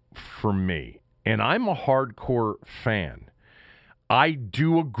value for me, and I'm a hardcore fan. I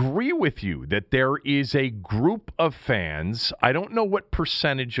do agree with you that there is a group of fans, I don't know what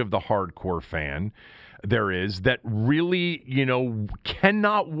percentage of the hardcore fan there is, that really,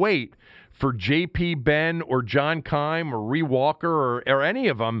 cannot wait for J.P. Benn or John Keim or Ree Walker or any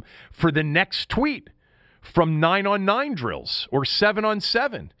of them for the next tweet from 9-on-9 drills or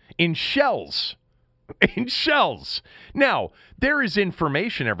 7-on-7 in shells. In shells. Now, there is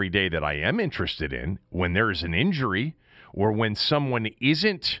information every day that I am interested in when there is an injury or when someone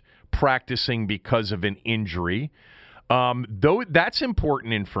isn't practicing because of an injury. Though that's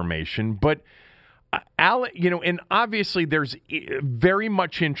important information, but and obviously there's very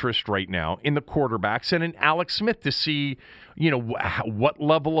much interest right now in the quarterbacks and in Alex Smith to see, what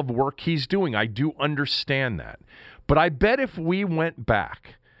level of work he's doing. I do understand that. But I bet if we went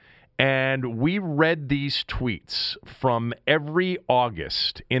back and we read these tweets from every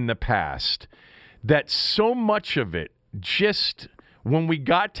August in the past, that so much of it just when we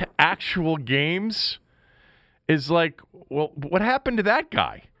got to actual games is like, well, what happened to that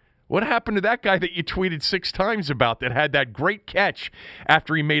guy? What happened to that guy that you tweeted 6 times about that had that great catch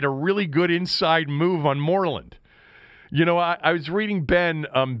after he made a really good inside move on Moreland? I was reading Ben.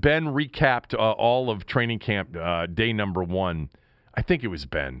 Ben recapped all of training camp day number 1. I think it was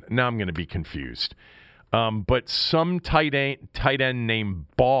Ben. Now I'm going to be confused. But some tight end named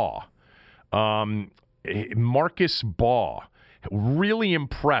Baugh, Marcus Baugh, really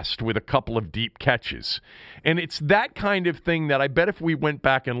impressed with a couple of deep catches. And it's that kind of thing that I bet if we went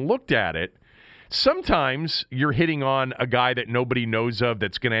back and looked at it, sometimes you're hitting on a guy that nobody knows of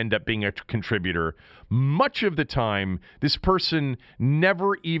that's going to end up being a contributor. Much of the time, this person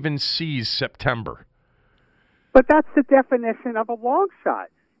never even sees September. But that's the definition of a long shot.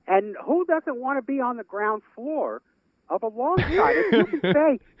 And who doesn't want to be on the ground floor of a long shot? If you can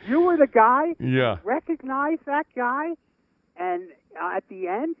say you were the guy, recognize that guy, and at the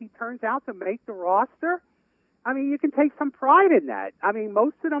end he turns out to make the roster, I mean, you can take some pride in that. I mean,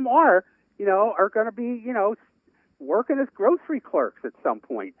 most of them are going to be, working as grocery clerks at some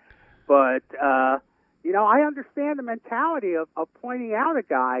point. But, I understand the mentality of pointing out a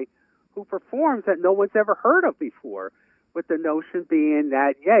guy who performs that no one's ever heard of before, with the notion being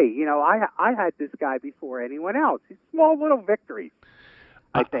that, I had this guy before anyone else. These small little victories,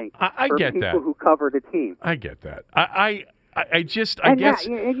 I think, I for get people that. who cover the team. I get that. I guess. And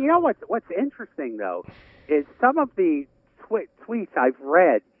you know what's interesting, though, is some of the tweets I've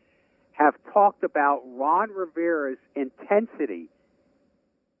read have talked about Ron Rivera's intensity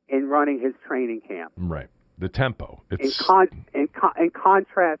in running his training camp. Right. The tempo. It's in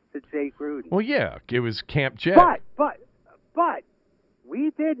contrast to Jay Gruden. Well, yeah, it was Camp Jay. But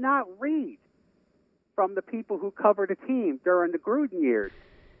we did not read from the people who covered the team during the Gruden years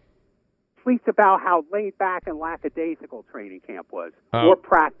tweets about how laid back and lackadaisical training camp was, or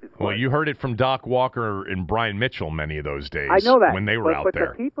practice was. Well, you heard it from Doc Walker and Brian Mitchell many of those days. I know that. When they were out there.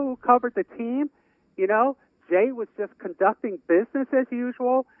 But the people who covered the team, Jay was just conducting business as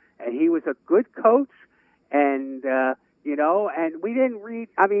usual, and he was a good coach, and, and we didn't read.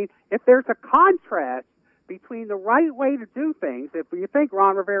 I mean, if there's a contrast between the right way to do things, if you think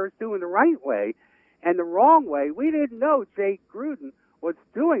Ron Rivera's doing the right way and the wrong way, we didn't know Jay Gruden was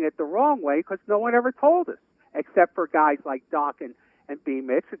doing it the wrong way because no one ever told us, except for guys like Doc and B.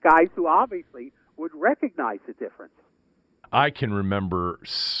 Mitch, guys who obviously would recognize the difference. I can remember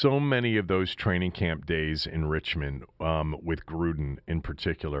so many of those training camp days in Richmond with Gruden in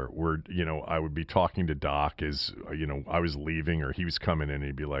particular, where, I would be talking to Doc as, I was leaving or he was coming in and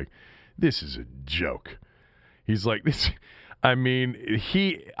he'd be like, this is a joke. He's like, this. I mean,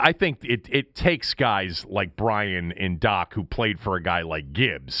 I think it takes guys like Brian and Doc who played for a guy like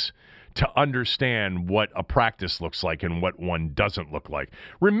Gibbs to understand what a practice looks like and what one doesn't look like.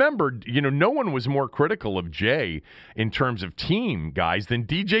 Remember, no one was more critical of Jay in terms of team guys than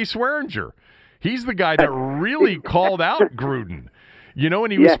DJ Swearinger. He's the guy that really called out Gruden,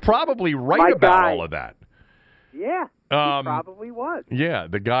 and he was probably right about all of that. Yeah, he probably was. Yeah,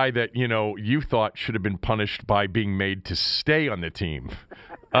 the guy that, you thought should have been punished by being made to stay on the team.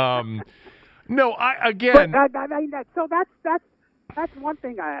 No, again. But, that's one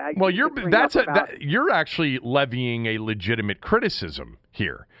thing I well, you're actually levying a legitimate criticism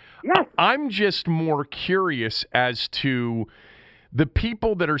here. Yes. I'm just more curious as to the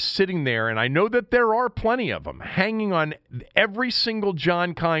people that are sitting there, and I know that there are plenty of them, hanging on every single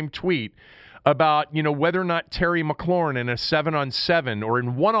John Keim tweet about, whether or not Terry McLaurin in a 7-on-7 or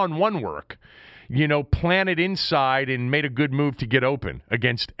in one-on-one work planted inside and made a good move to get open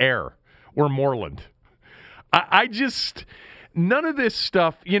against Ayr or Moreland. I just, none of this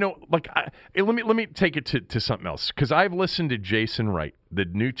stuff, let me take it to something else, because I've listened to Jason Wright, the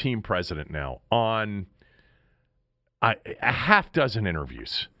new team president now, on a half dozen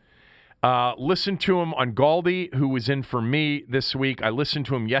interviews. Listened to him on Galdi, who was in for me this week. I listened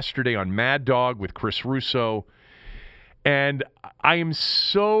to him yesterday on Mad Dog with Chris Russo. And I am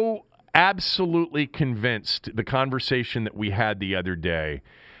so absolutely convinced the conversation that we had the other day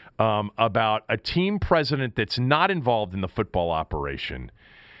about a team president that's not involved in the football operation,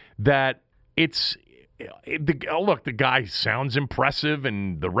 that look, the guy sounds impressive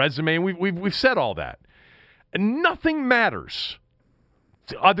and the resume, we've said all that. Nothing matters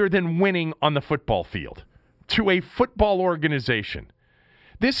other than winning on the football field to a football organization.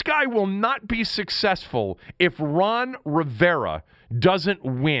 This guy will not be successful if Ron Rivera doesn't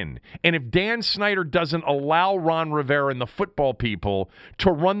win, and if Dan Snyder doesn't allow Ron Rivera and the football people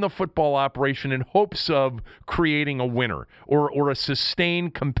to run the football operation in hopes of creating a winner or a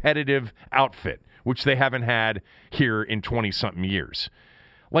sustained competitive outfit, which they haven't had here in 20-something years.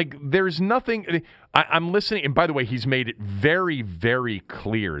 Like, there's nothing. I'm listening, and by the way, he's made it very, very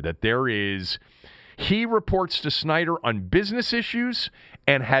clear that he reports to Snyder on business issues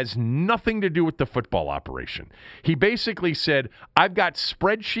and has nothing to do with the football operation. He basically said, I've got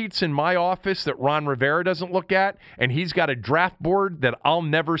spreadsheets in my office that Ron Rivera doesn't look at, and he's got a draft board that I'll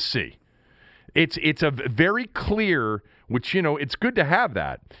never see. It's a very clear, which, it's good to have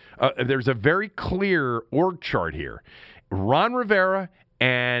that. There's a very clear org chart here. Ron Rivera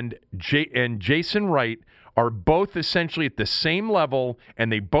and Jason Wright are both essentially at the same level,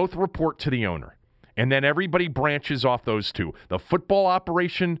 and they both report to the owner. And then everybody branches off those two. The football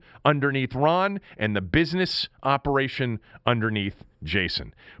operation underneath Ron and the business operation underneath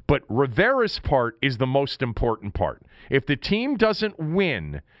Jason. But Rivera's part is the most important part. If the team doesn't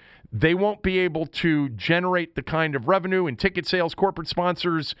win, they won't be able to generate the kind of revenue and ticket sales, corporate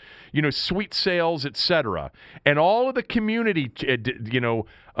sponsors, suite sales, etc. And all of the community,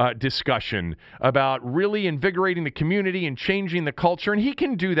 discussion about really invigorating the community and changing the culture. And he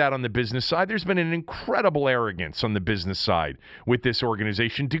can do that on the business side. There's been an incredible arrogance on the business side with this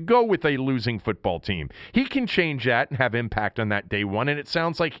organization to go with a losing football team. He can change that and have impact on that day one. And it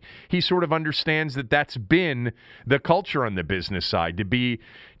sounds like he sort of understands that that's been the culture on the business side,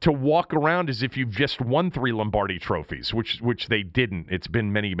 to walk around as if you've just won 3 Lombardi trophies, which they didn't. It's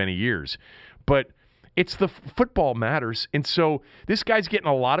been many, many years. But it's the football matters. And so this guy's getting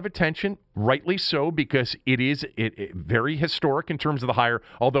a lot of attention, rightly so, because it is very historic in terms of the hire.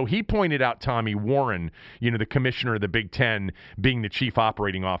 Although he pointed out Tommy Warren, the commissioner of the Big Ten, being the chief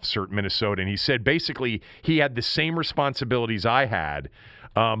operating officer at Minnesota. And he said basically he had the same responsibilities I had,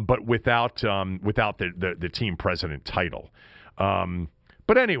 but without the team president title.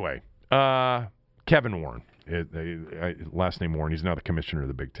 But anyway, Kevin Warren. Last name Warren. He's now the commissioner of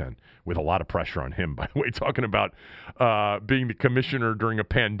the Big Ten, with a lot of pressure on him, by the way, talking about being the commissioner during a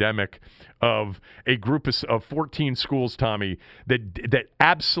pandemic of a group of 14 schools, Tommy, that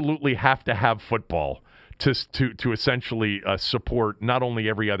absolutely have to have football to essentially support not only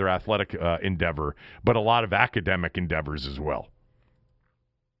every other athletic endeavor, but a lot of academic endeavors as well.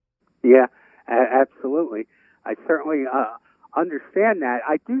 Yeah, absolutely. I certainly understand that.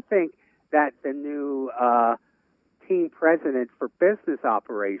 I do think that the new team president for business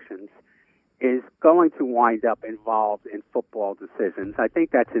operations is going to wind up involved in football decisions. I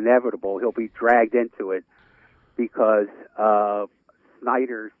think that's inevitable. He'll be dragged into it because of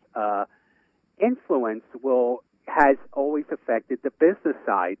Snyder's influence has always affected the business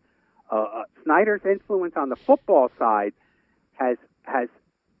side. Snyder's influence on the football side has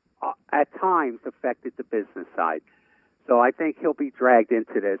at times affected the business side. So I think he'll be dragged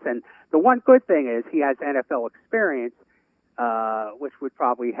into this. And the one good thing is he has NFL experience, which would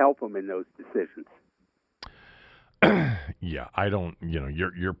probably help him in those decisions. Yeah, I don't,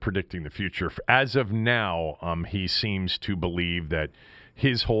 you're predicting the future. As of now, he seems to believe that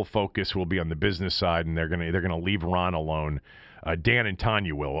his whole focus will be on the business side, and they're gonna leave Ron alone. Dan and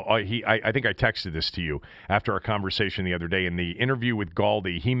Tanya will. I think I texted this to you after our conversation the other day. In the interview with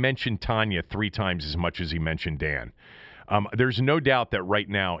Galdi, he mentioned Tanya 3 times as much as he mentioned Dan. There's no doubt that right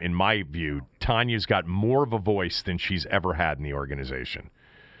now, in my view, Tanya's got more of a voice than she's ever had in the organization.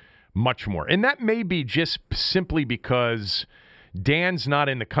 Much more. And that may be just simply because Dan's not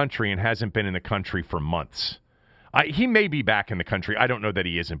in the country and hasn't been in the country for months. He may be back in the country. I don't know that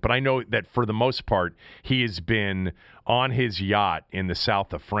he isn't, but I know that for the most part, he has been on his yacht in the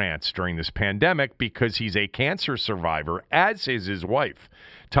south of France during this pandemic because he's a cancer survivor, as is his wife.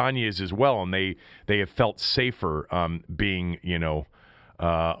 Tanya is as well, and they have felt safer being,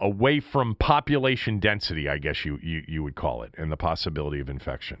 away from population density, I guess you would call it, and the possibility of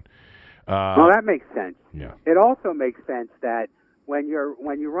infection. Well, that makes sense. Yeah. It also makes sense that when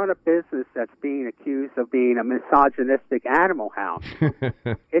you run a business that's being accused of being a misogynistic animal house,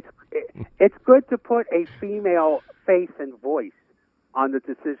 it's good to put a female face and voice on the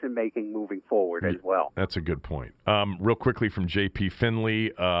decision making moving forward as well. That's a good point. Real quickly from JP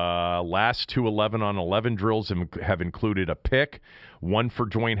Finley, last two 11-on-11 drills have included a pick, one for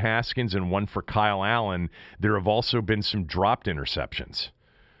Dwayne Haskins and one for Kyle Allen. There have also been some dropped interceptions.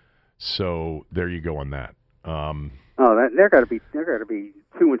 So there you go on that. They're going to be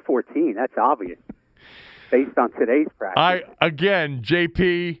 2-14. That's obvious based on today's practice. Again,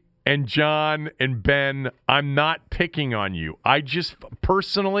 JP and John and Ben, I'm not picking on you. I just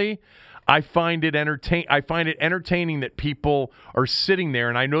personally, I find it entertaining that people are sitting there,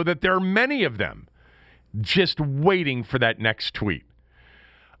 and I know that there are many of them just waiting for that next tweet.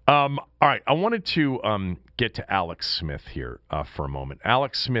 All right, I wanted to get to Alex Smith here for a moment.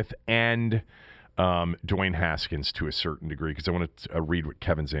 Alex Smith and Dwayne Haskins to a certain degree, because I want to read what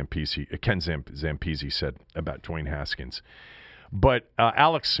Ken Zampese said about Dwayne Haskins. But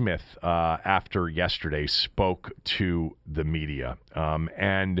Alex Smith, after yesterday, spoke to the media.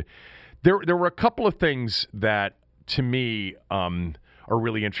 And there were a couple of things that, to me, are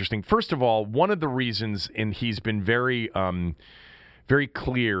really interesting. First of all, one of the reasons, and he's been very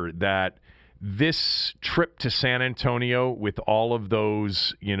clear that this trip to San Antonio with all of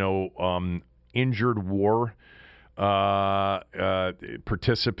those, injured war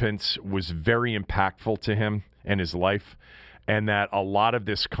participants was very impactful to him and his life, and that a lot of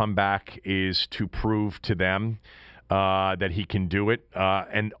this comeback is to prove to them that he can do it.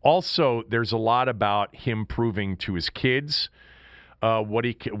 And also, there's a lot about him proving to his kids what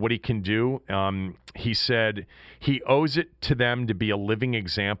he can do. He said he owes it to them to be a living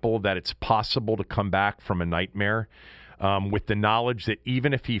example that it's possible to come back from a nightmare. With the knowledge that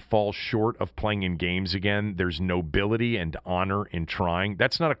even if he falls short of playing in games again, there's nobility and honor in trying.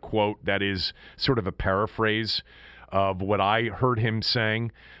 That's not a quote. That is sort of a paraphrase of what I heard him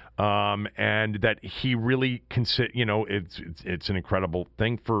saying, and that he really it's an incredible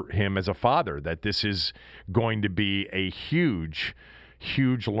thing for him as a father, that this is going to be a huge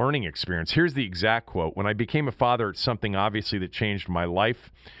learning experience. Here's the exact quote. "When I became a father, it's something obviously that changed my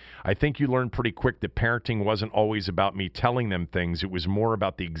life. I think you learn pretty quick that parenting wasn't always about me telling them things. It was more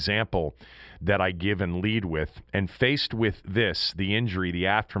about the example that I give and lead with. And faced with this, the injury, the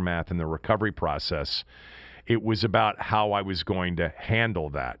aftermath, and the recovery process, it was about how I was going to handle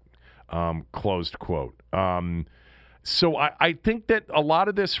that." Closed quote. So I think that a lot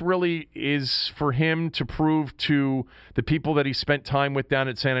of this really is for him to prove to the people that he spent time with down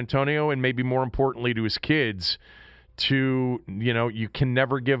at San Antonio, and maybe more importantly to his kids, you can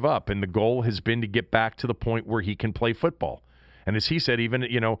never give up. And the goal has been to get back to the point where he can play football. And as he said, even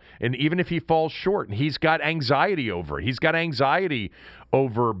if he falls short, and he's got anxiety over it. He's got anxiety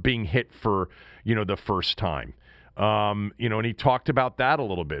over being hit for, the first time. And he talked about that a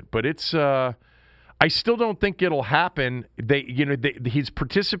little bit. But it's I still don't think it'll happen. He's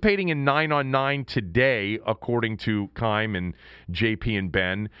participating in 9-on-9 today, according to Keim and JP and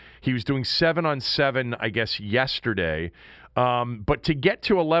Ben. He was doing 7-on-7, I guess, yesterday. But to get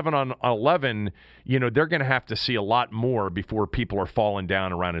to 11-on-11, they're going to have to see a lot more before people are falling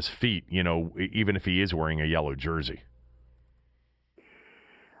down around his feet, even if he is wearing a yellow jersey.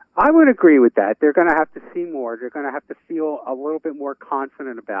 I would agree with that. They're going to have to see more. They're going to have to feel a little bit more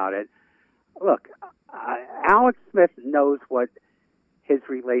confident about it. Look, Alex Smith knows what his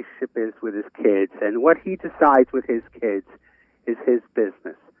relationship is with his kids, and what he decides with his kids is his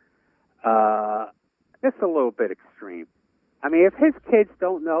business. That's a little bit extreme. I mean, if his kids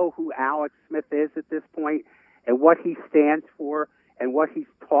don't know who Alex Smith is at this point and what he stands for and what he's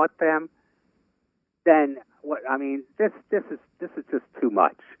taught them, then this is just too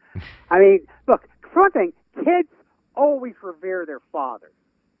much. I mean, look, for one thing, kids always revere their fathers.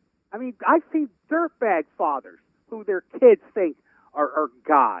 I mean, I've seen dirtbag fathers who their kids think are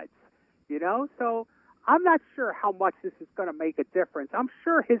gods, So I'm not sure how much this is going to make a difference. I'm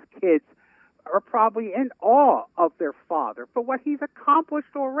sure his kids are probably in awe of their father for what he's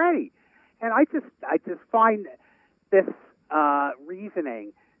accomplished already. And I just find this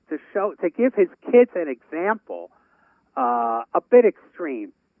reasoning to give his kids an example a bit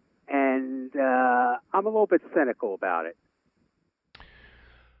extreme. and I'm a little bit cynical about it.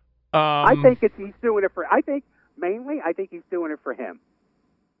 I think he's doing it for. I think he's doing it for him.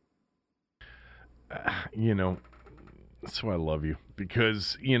 That's why I love you,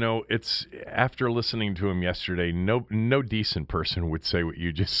 because it's after listening to him yesterday. No decent person would say what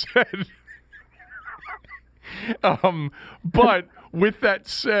you just said. But with that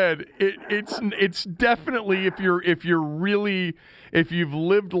said, it's definitely if you've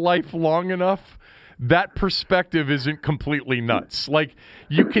lived life long enough, that perspective isn't completely nuts. Like,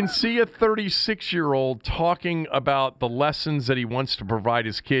 you can see a 36-year-old talking about the lessons that he wants to provide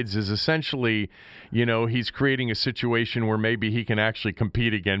his kids is essentially, he's creating a situation where maybe he can actually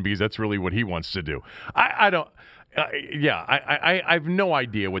compete again because that's really what he wants to do. I have no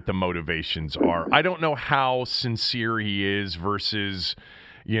idea what the motivations are. I don't know how sincere he is versus,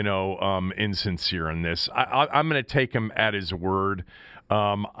 insincere in this. I'm going to take him at his word.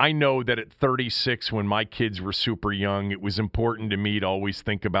 I know that at 36, when my kids were super young, it was important to me to always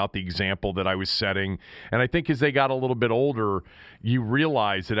think about the example that I was setting. And I think as they got a little bit older, you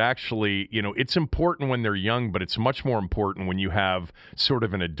realize that actually, it's important when they're young, but it's much more important when you have sort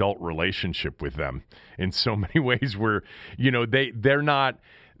of an adult relationship with them in so many ways where, they're not.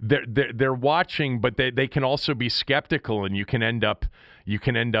 They're watching, but they can also be skeptical, and you can end up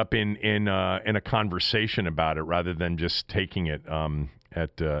in a conversation about it rather than just taking it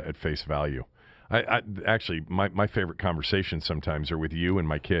at face value. I actually my favorite conversations sometimes are with you and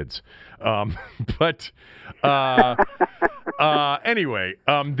my kids. Anyway,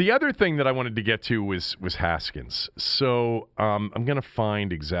 the other thing that I wanted to get to was Haskins. So I'm going to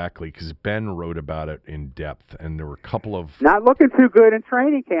find exactly, because Ben wrote about it in depth, and there were a couple of... Not looking too good in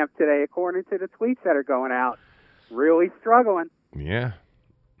training camp today, according to the tweets that are going out. Really struggling. Yeah,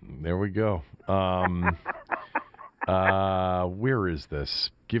 there we go. Where is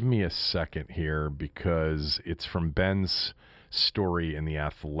this? Give me a second here, because it's from Ben's story in The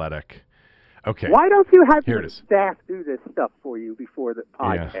Athletic. Okay. Why don't you have Here your staff do this stuff for you before the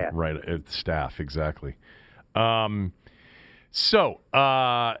podcast? Yeah, right. Staff, exactly. Ben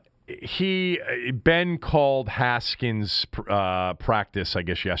called Haskins' practice, I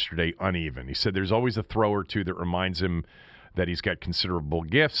guess, yesterday uneven. He said there's always a throw or two that reminds him that he's got considerable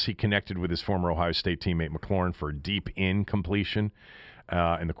gifts. He connected with his former Ohio State teammate McLaurin for a deep-in completion,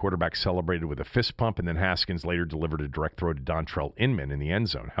 and the quarterback celebrated with a fist pump, and then Haskins later delivered a direct throw to Dontrell Inman in the end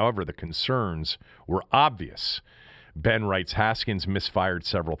zone. However, the concerns were obvious. Ben writes, Haskins misfired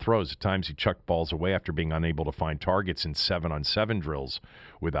several throws. At times, he chucked balls away after being unable to find targets in 7-on-7 drills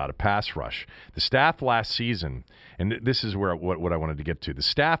without a pass rush. The staff last season, and this is where what I wanted to get to. The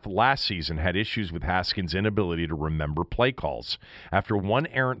staff last season had issues with Haskins' inability to remember play calls. After one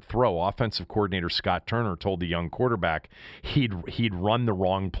errant throw, offensive coordinator Scott Turner told the young quarterback he'd run the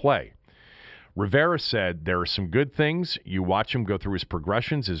wrong play. Rivera said there are some good things. You watch him go through his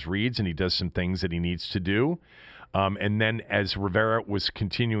progressions, his reads, and he does some things that he needs to do. And then as Rivera was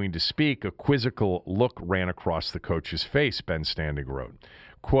continuing to speak, a quizzical look ran across the coach's face, Ben Standing wrote.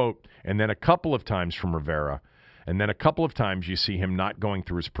 Quote, and then a couple of times from Rivera, and then a couple of times you see him not going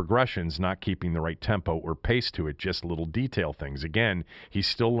through his progressions, not keeping the right tempo or pace to it, just little detail things. Again, he's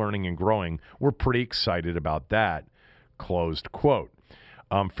still learning and growing. We're pretty excited about that, closed quote.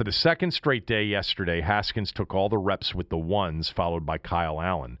 For the second straight day yesterday, Haskins took all the reps with the ones, followed by Kyle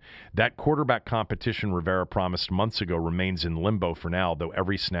Allen. That quarterback competition Rivera promised months ago remains in limbo for now, though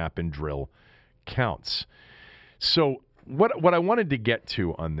every snap and drill counts. So what I wanted to get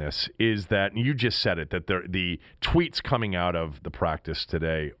to on this is that, and you just said it, that the tweets coming out of the practice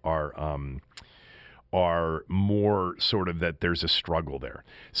today are more sort of that there's a struggle there.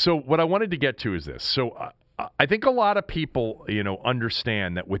 So what I wanted to get to is this. So I think a lot of people,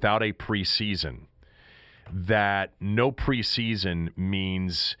 understand that without a preseason, that no preseason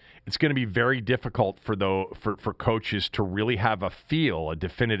means it's going to be very difficult for coaches to really have a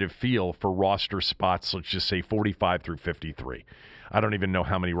definitive feel for roster spots, let's just say 45 through 53. I don't even know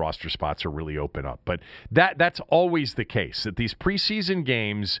how many roster spots are really open up, but that's always the case, that these preseason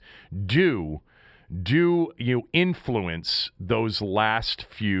games do influence those last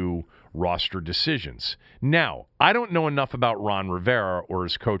few roster decisions. Now, I don't know enough about Ron Rivera or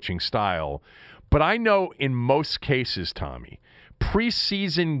his coaching style, but I know in most cases, Tommy,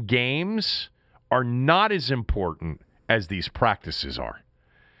 preseason games are not as important as these practices are.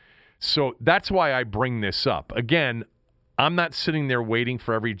 So that's why I bring this up. Again, I'm not sitting there waiting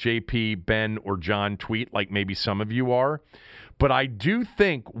for every JP, Ben, or John tweet like maybe some of you are. But I do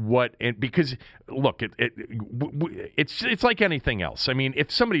think because look, it's like anything else. I mean,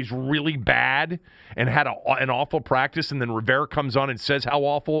 if somebody's really bad and had an awful practice, and then Rivera comes on and says how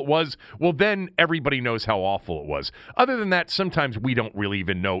awful it was, well, then everybody knows how awful it was. Other than that, sometimes we don't really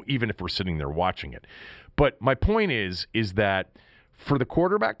even know, even if we're sitting there watching it. But my point is that for the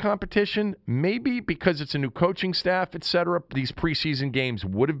quarterback competition, maybe because it's a new coaching staff, et cetera, these preseason games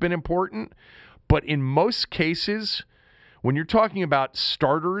would have been important. But in most cases, when you're talking about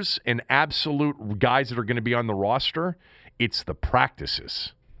starters and absolute guys that are going to be on the roster, it's the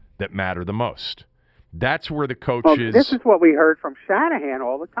practices that matter the most. That's where the coaches... This is what we heard from Shanahan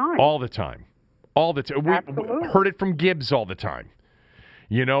all the time. All the time. We heard it from Gibbs all the time.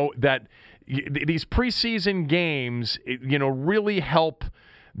 You know, that these preseason games, really help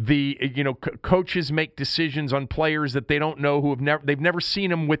the, coaches make decisions on players that they don't know, they've never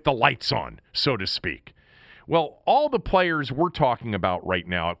seen them with the lights on, so to speak. Well, all the players we're talking about right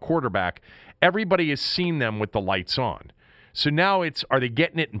now at quarterback, everybody has seen them with the lights on. So now are they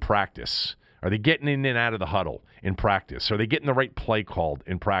getting it in practice? Are they getting in and out of the huddle in practice? Are they getting the right play called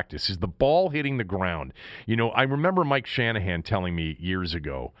in practice? Is the ball hitting the ground? I remember Mike Shanahan telling me years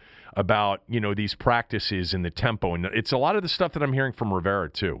ago about, these practices and the tempo. And it's a lot of the stuff that I'm hearing from Rivera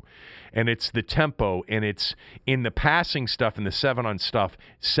too. And it's the tempo, and it's in the passing stuff and the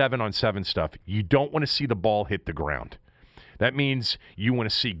 7-on-7 stuff. You don't want to see the ball hit the ground. That means you want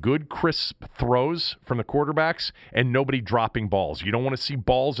to see good, crisp throws from the quarterbacks and nobody dropping balls. You don't want to see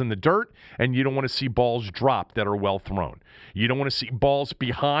balls in the dirt, and you don't want to see balls dropped that are well thrown. You don't want to see balls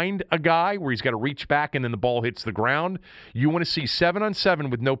behind a guy where he's got to reach back and then the ball hits the ground. You want to see 7-on-7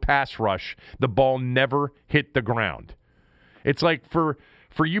 with no pass rush. The ball never hit the ground. It's like for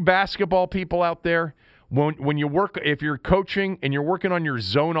you basketball people out there, when you work, if you're coaching and you're working on your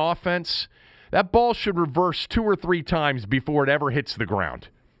zone offense, that ball should reverse 2 or 3 times before it ever hits the ground.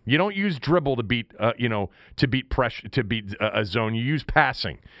 You don't use dribble to beat pressure, to beat a zone. You use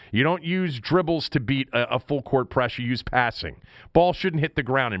passing. You don't use dribbles to beat a full court press. You use passing. Ball shouldn't hit the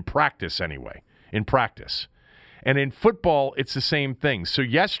ground in practice anyway. In practice. And in football, it's the same thing. So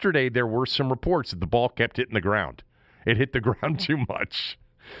yesterday there were some reports that the ball kept hitting the ground. It hit the ground too much.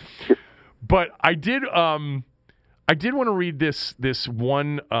 But I did want to read this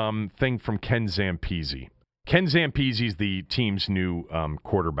one thing from Ken Zampese. Ken Zampese is the team's new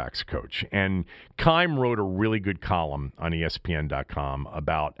quarterbacks coach. And Keim wrote a really good column on ESPN.com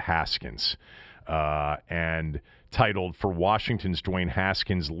about Haskins and titled "For Washington's Dwayne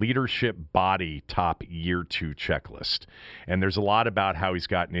Haskins Leadership Body Top Year 2 Checklist." And there's a lot about how he's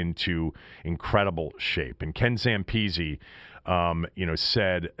gotten into incredible shape. And Ken Zampese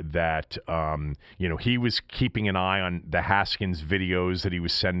said that, he was keeping an eye on the Haskins videos that he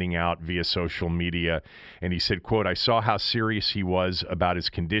was sending out via social media. And he said, quote, "I saw how serious he was about his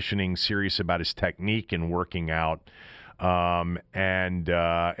conditioning, serious about his technique and working out." And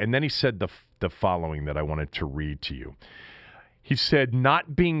then he said the following that I wanted to read to you. He said,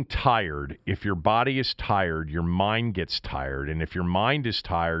 "Not being tired. If your body is tired, your mind gets tired. And if your mind is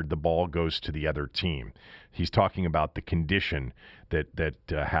tired, the ball goes to the other team." He's talking about the condition that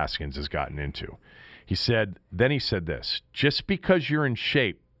Haskins has gotten into. He said this: "Just because you're in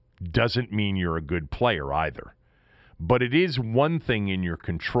shape doesn't mean you're a good player either. But it is one thing in your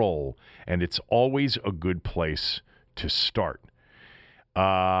control, and it's always a good place to start."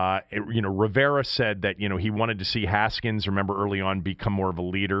 Rivera said that, he wanted to see Haskins, remember early on, become more of a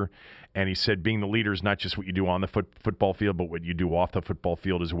leader. And he said being the leader is not just what you do on the football field, but what you do off the football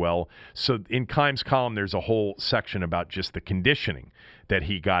field as well. So in Keim's column, there's a whole section about just the conditioning that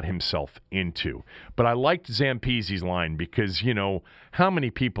he got himself into. But I liked Zampese's line because, how many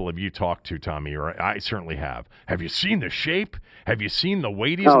people have you talked to, Tommy? Or I certainly have. Have you seen the shape? Have you seen the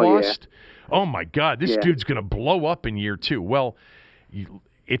weight he's lost? Yeah. Oh, my God, this dude's going to blow up in year 2. Well,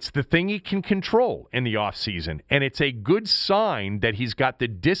 it's the thing he can control in the offseason, and it's a good sign that he's got the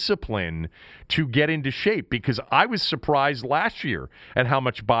discipline to get into shape, because I was surprised last year at how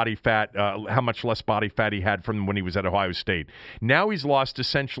much less body fat he had from when he was at Ohio State. Now he's lost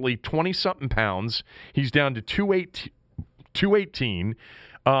essentially 20-something pounds. He's down to 218.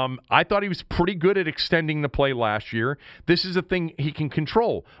 I thought he was pretty good at extending the play last year. This is a thing he can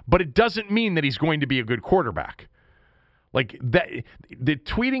control, but it doesn't mean that he's going to be a good quarterback. Like that, the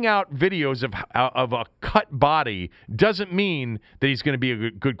tweeting out videos of a cut body doesn't mean that he's going to be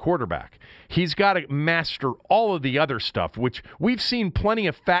a good quarterback. He's got to master all of the other stuff, which we've seen plenty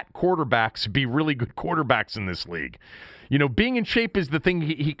of fat quarterbacks be really good quarterbacks in this league. Being in shape is the thing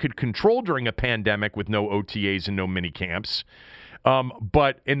he could control during a pandemic with no OTAs and no mini camps.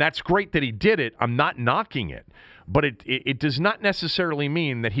 And that's great that he did it. I'm not knocking it. But it does not necessarily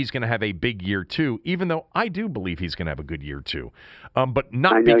mean that he's going to have a big year two, even though I do believe he's going to have a good year two. But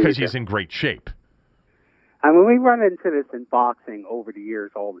not because he's in great shape. I mean, we run into this in boxing over the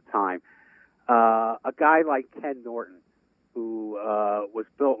years all the time. A guy like Ken Norton, who was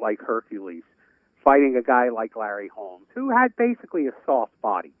built like Hercules, fighting a guy like Larry Holmes, who had basically a soft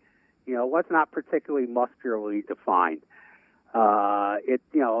body, was not particularly muscularly defined.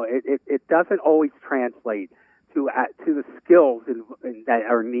 It doesn't always translate to the skills that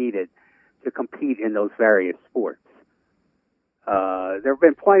are needed to compete in those various sports. There have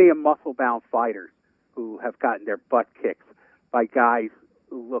been plenty of muscle-bound fighters who have gotten their butt kicked by guys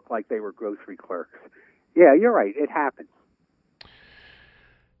who look like they were grocery clerks. Yeah, you're right. It happens.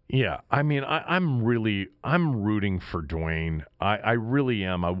 Yeah, I mean, I'm rooting for Dwayne. I really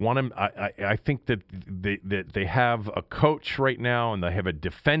am. I want him. I think that they have a coach right now, and they have a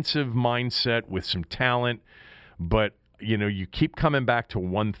defensive mindset with some talent. But you keep coming back to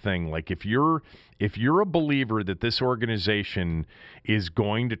one thing. Like if you're a believer that this organization is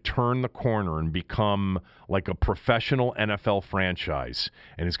going to turn the corner and become like a professional NFL franchise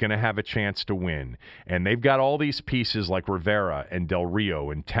and is going to have a chance to win, and they've got all these pieces like Rivera and Del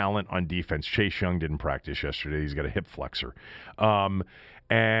Rio and talent on defense. Chase Young didn't practice yesterday. He's got a hip flexor.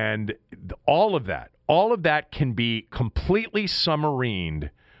 And all of that can be completely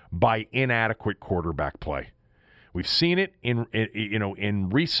submarined by inadequate quarterback play. We've seen it in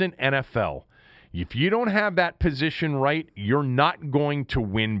recent NFL. If you don't have that position right, you're not going to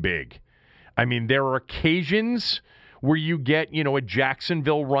win big. I mean, there are occasions where you get, a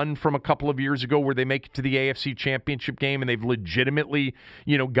Jacksonville run from a couple of years ago where they make it to the AFC Championship game and they've legitimately,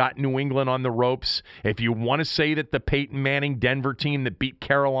 got New England on the ropes. If you want to say that the Peyton Manning Denver team that beat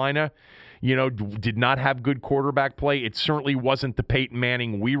Carolina, did not have good quarterback play, it certainly wasn't the Peyton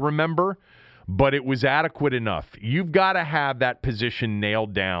Manning we remember. But it was adequate enough. You've got to have that position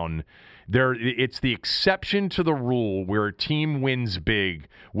nailed down. It's the exception to the rule where a team wins big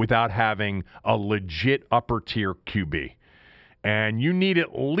without having a legit upper-tier QB. And you need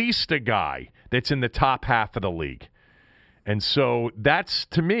at least a guy that's in the top half of the league. And so that's,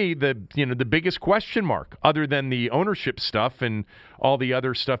 to me, the biggest question mark, other than the ownership stuff and all the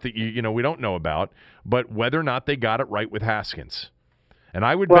other stuff that we don't know about, but whether or not they got it right with Haskins. And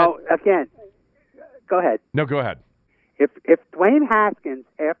I would again. Go ahead. No, go ahead. If Dwayne Haskins,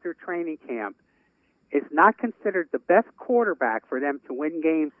 after training camp, is not considered the best quarterback for them to win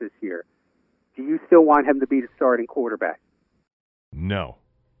games this year, do you still want him to be the starting quarterback? No.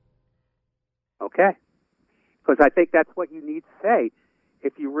 Okay. Because I think that's what you need to say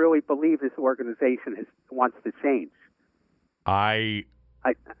if you really believe this organization wants to change. As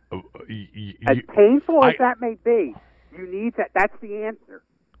painful as that may be, you need that. That's the answer.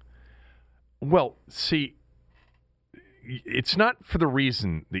 Well, see, it's not for the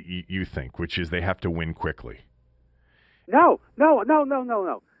reason that you think, which is they have to win quickly. No. I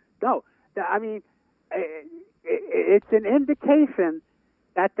mean, it's an indication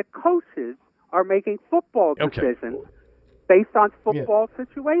that the coaches are making football decisions based on football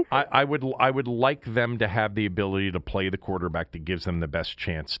situations. I would like them to have the ability to play the quarterback that gives them the best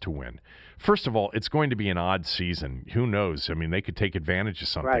chance to win. First of all, it's going to be an odd season. Who knows? I mean, they could take advantage of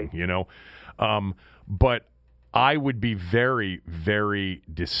something, But I would be very, very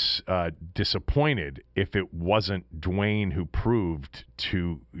disappointed if it wasn't Dwayne who proved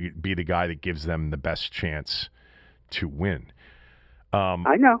to be the guy that gives them the best chance to win.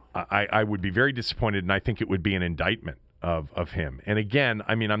 I know. I would be very disappointed, and I think it would be an indictment of him. And again,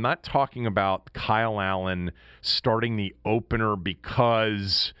 I mean, I'm not talking about Kyle Allen starting the opener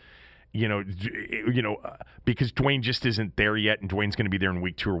because because Dwayne just isn't there yet, and Dwayne's going to be there in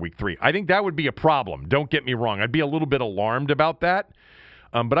week 2 or week 3. I think that would be a problem. Don't get me wrong. I'd be a little bit alarmed about that.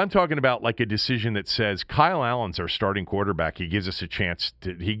 But I'm talking about like a decision that says Kyle Allen's our starting quarterback. He gives us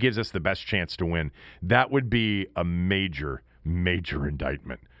he gives us the best chance to win. That would be a major, major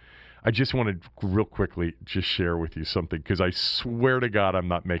indictment. I just wanted real quickly just share with you something, because I swear to God I'm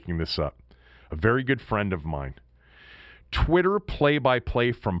not making this up. A very good friend of mine, Twitter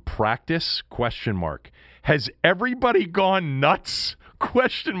play-by-play from practice, ? Has everybody gone nuts? ?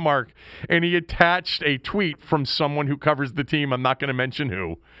 And he attached a tweet from someone who covers the team. I'm not going to mention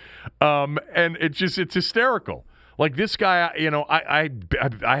who. And it's hysterical. Like this guy,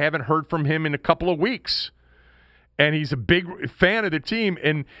 I haven't heard from him in a couple of weeks. and he's a big fan of the team.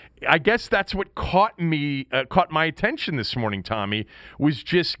 And I guess that's what caught my attention this morning, Tommy, was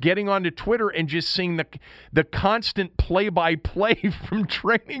just getting onto Twitter and just seeing the constant play-by-play from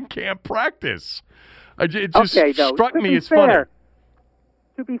training camp practice. It just struck me as funny.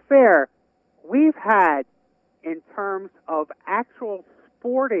 To be fair, we've had, in terms of actual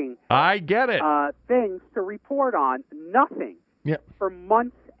sporting I get it. Things to report on, nothing for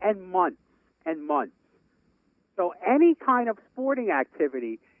months and months and months. So any kind of sporting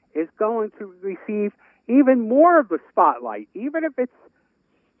activity is going to receive even more of the spotlight, even if it's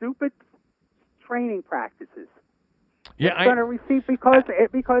stupid training practices. Yeah, it's going to receive because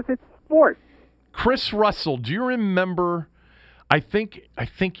it's sport. Chris Russell, do you remember? I think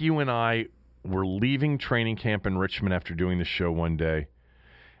you and I were leaving training camp in Richmond after doing the show one day,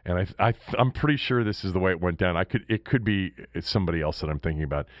 and I'm pretty sure this is the way it went down. It could be somebody else that I'm thinking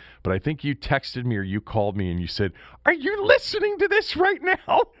about, but I think you texted me or you called me and you said, "Are you listening to this right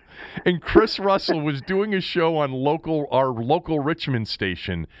now?" And Chris Russell was doing a show on our local Richmond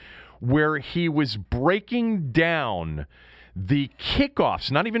station where he was breaking down the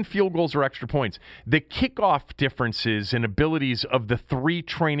kickoffs, not even field goals or extra points, the kickoff differences and abilities of the 3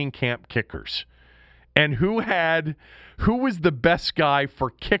 training camp kickers. And who was the best guy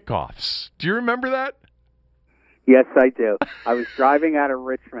for kickoffs? Do you remember that? Yes, I do. I was driving out of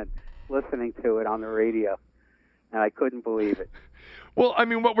Richmond listening to it on the radio, and I couldn't believe it. Well, I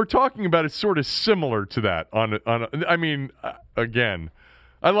mean, what we're talking about is sort of similar to that. Again,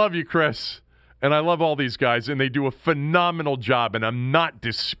 I love you, Chris. And I love all these guys, and they do a phenomenal job, and I'm not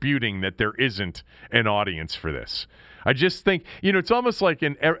disputing that there isn't an audience for this. I just think, it's almost like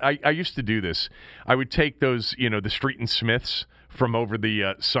I used to do this. I would take those, the Street and Smiths from over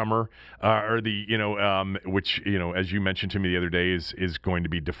the summer, which, as you mentioned to me the other day, is going to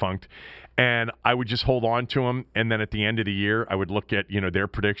be defunct. And I would just hold on to them, and then at the end of the year, I would look at, their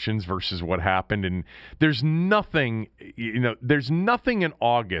predictions versus what happened. And there's nothing in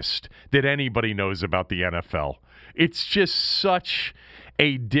August that anybody knows about the NFL. It's just such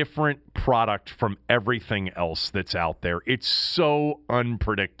a different product from everything else that's out there. It's so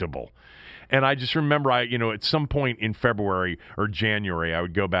unpredictable. And I just remember, at some point in February or January, I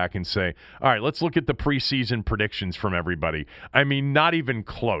would go back and say, all right, let's look at the preseason predictions from everybody. I mean, not even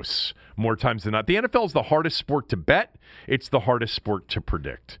close more times than not. The NFL is the hardest sport to bet. It's the hardest sport to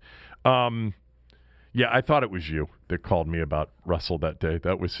predict. Yeah, I thought it was you that called me about Russell that day.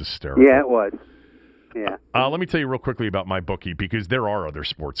 That was hysterical. Yeah, it was. Yeah. Let me tell you real quickly about MyBookie, because there are other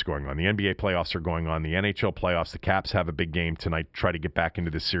sports going on. The NBA playoffs are going on. The NHL playoffs. The Caps have a big game tonight. Try to get back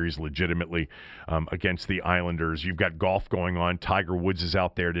into this series legitimately against the Islanders. You've got golf going on. Tiger Woods is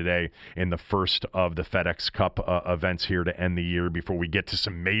out there today in the first of the FedEx Cup events here to end the year before we get to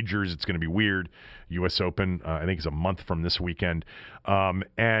some majors. It's going to be weird. U.S. Open, I think, is a month from this weekend.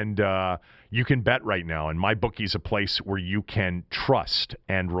 You can bet right now, and MyBookie is a place where you can trust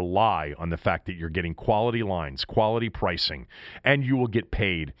and rely on the fact that you're getting quality lines, quality pricing, and you will get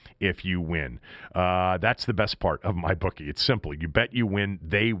paid if you win. That's the best part of MyBookie. It's simple. You bet, you win,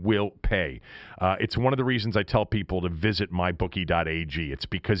 they will pay. It's one of the reasons I tell people to visit mybookie.ag. It's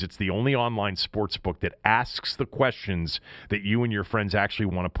because it's the only online sports book that asks the questions that you and your friends actually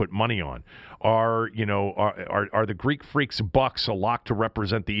want to put money on. Are the Greek Freaks Bucks a lock to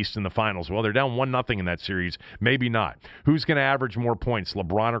represent the East in the finals? Well, they're down 1-0 in that series. Maybe not. Who's going to average more points,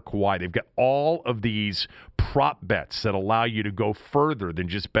 LeBron or Kawhi? They've got all of these prop bets that allow you to go further than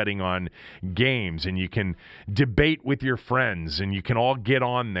just betting on games, and you can debate with your friends, and you can all get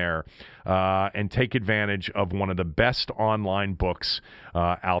on there and take advantage of one of the best online books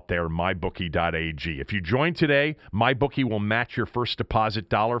out there, mybookie.ag. If you join today, MyBookie will match your first deposit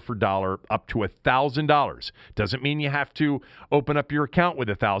dollar for dollar up to $1,000. Doesn't mean you have to open up your account with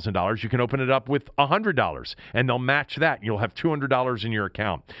 $1,000. You can open it up with $100, and they'll match that. You'll have $200 in your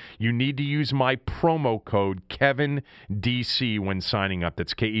account. You need to use my promo code KevinDC when signing up.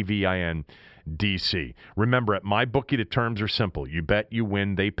 That's KEVIN. DC. Remember, at MyBookie, the terms are simple. You bet, you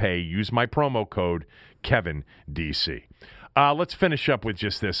win, they pay. Use my promo code, Kevin DC. Let's finish up with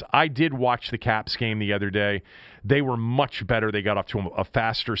just this. I did watch the Caps game the other day. They were much better. They got off to a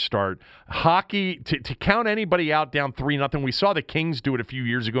faster start. Hockey, to count anybody out down 3-0, we saw the Kings do it a few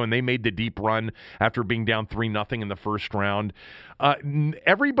years ago, and they made the deep run after being down 3-0 in the first round.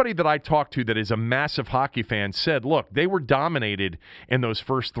 Everybody that I talked to that is a massive hockey fan said, look, they were dominated in those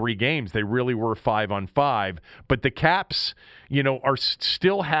first 3 games. They really were 5-on-5. But the Caps,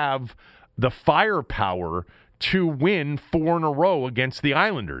 still have the firepower to win 4 in a row against the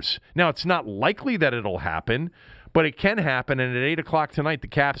Islanders. Now, it's not likely that it'll happen, but it can happen. And at 8 o'clock tonight, the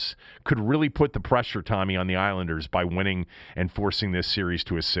Caps could really put the pressure, Tommy, on the Islanders by winning and forcing this series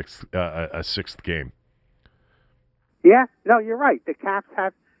to a sixth game. Yeah, no, you're right. The Caps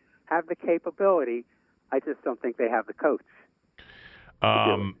have the capability. I just don't think they have the coach.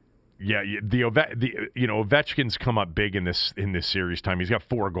 Ovechkin's come up big in this series time. He's got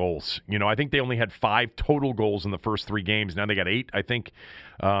 4 goals. I think they only had 5 total goals in the first 3 games. Now they got 8, I think,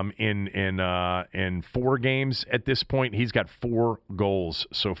 in 4 games at this point. He's got 4 goals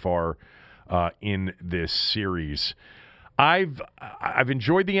so far in this series. I've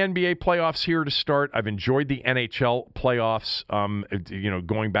enjoyed the NBA playoffs here to start. I've enjoyed the NHL playoffs.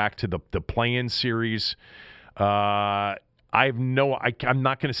 Going back to the play-in series. I'm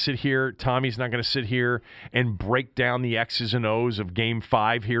not going to sit here. Tommy's not going to sit here and break down the X's and O's of Game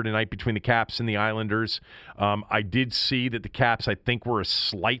 5 here tonight between the Caps and the Islanders. I did see that the Caps, I think, were a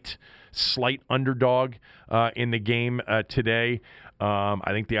slight underdog in the game today. I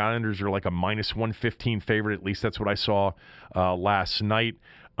think the Islanders are like a minus 115 favorite. At least that's what I saw last night.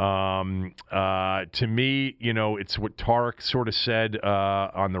 To me, it's what Tarek sort of said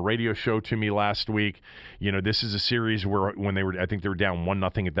on the radio show to me last week. This is a series where I think they were down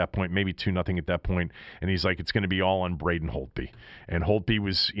 1-0 at that point, maybe 2-0 at that point, and he's like, it's going to be all on Braden Holtby. And Holtby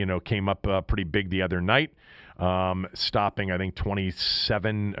was, came up pretty big the other night, stopping I think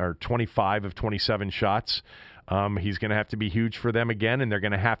 27 or 25 of 27 shots. He's going to have to be huge for them again, and they're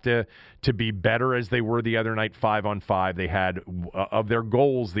going to have to be better as they were the other night, 5-on-5. They had of their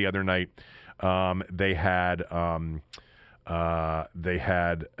goals the other night. They had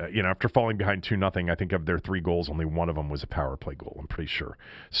after falling behind 2-0, I think of their 3 goals, only one of them was a power play goal. I'm pretty sure.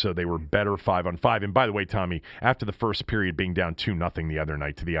 So they were better 5-on-5. And by the way, Tommy, after the first period being down 2-0 the other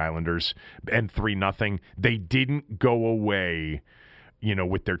night to the Islanders and 3-0, they didn't go away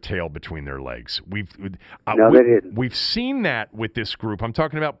with their tail between their legs. They didn't. We've seen that with this group. I'm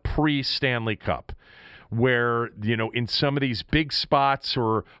talking about pre-Stanley Cup, where, in some of these big spots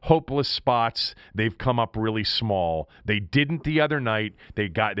or hopeless spots, they've come up really small. They didn't the other night. They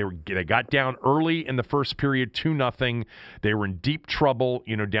got down early in the first period, 2-0. They were in deep trouble,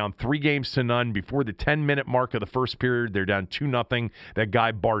 down 3-0 before the 10-minute mark of the first period. They're down 2-0. That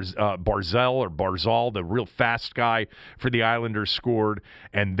guy Barzal, the real fast guy for the Islanders, scored,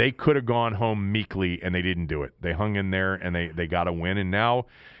 and they could have gone home meekly, and they didn't do it. They hung in there, and they got a win, and now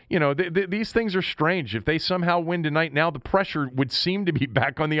these things are strange. If they somehow win tonight, now the pressure would seem to be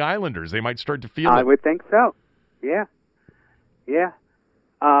back on the Islanders. They might start to feel it. I would think so. Yeah. Yeah.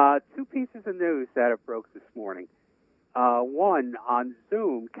 2 pieces of news that have broke this morning. One, on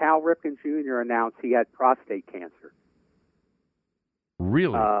Zoom, Cal Ripken Jr. announced he had prostate cancer.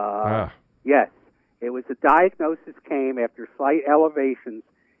 Really? Yes. It was a diagnosis came after slight elevations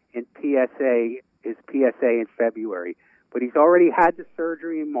in his PSA in February. But he's already had the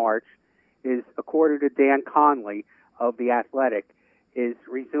surgery in March. According to Dan Conley of The Athletic, is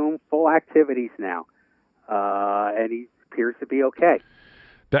resumed full activities now, and he appears to be okay.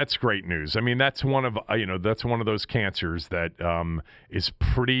 That's great news. I mean, that's one of those cancers that is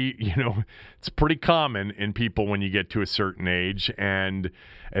pretty, it's pretty common in people when you get to a certain age, and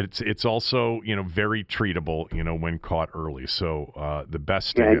it's also, very treatable, when caught early. So the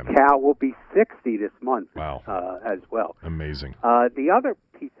best to him. And Cal will be 60 this month. Wow. As well. Amazing. The other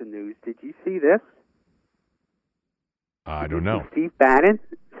piece of news, did you see this? I don't know. Steve Bannon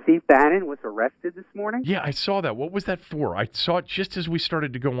was arrested this morning. Yeah, I saw that. What was that for? I saw it just as we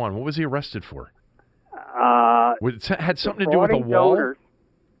started to go on. What was he arrested for? It had something to do with a wall?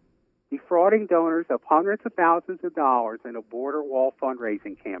 Defrauding donors of hundreds of thousands of dollars in a border wall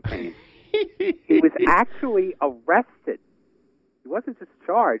fundraising campaign. He was actually arrested. He wasn't just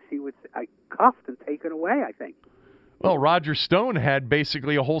charged. He was cuffed and taken away, I think. Well, Roger Stone had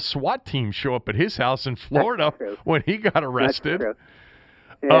basically a whole SWAT team show up at his house in Florida when he got arrested. That's true.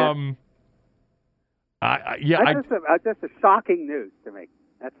 Yeah. Just a shocking news to me.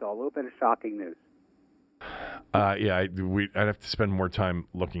 That's all. A little bit of shocking news. I'd have to spend more time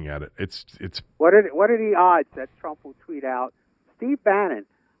looking at it. It's. What are the odds that Trump will tweet out Steve Bannon?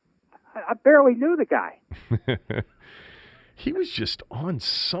 I barely knew the guy. He was just on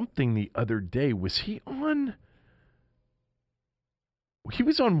something the other day. Was he on? He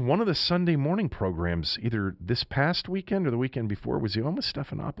was on one of the Sunday morning programs either this past weekend or the weekend before. Was he on with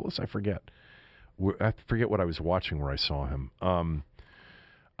Stephanopoulos? I forget. I forget what I was watching where I saw him.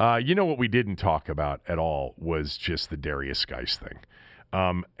 What we didn't talk about at all was just the Darius Geis thing.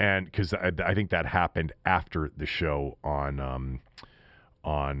 And because I think that happened after the show on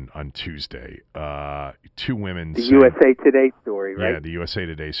on Tuesday. Two women. The USA Today story, right? Yeah, the USA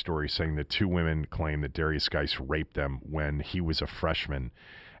Today story saying that two women claim that Darius Geis raped them when he was a freshman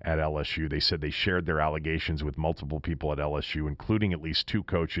at LSU. They said they shared their allegations with multiple people at LSU, including at least two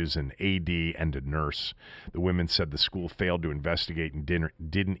coaches, an AD, and a nurse. The women said the school failed to investigate and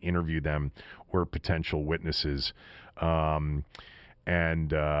didn't interview them or potential witnesses.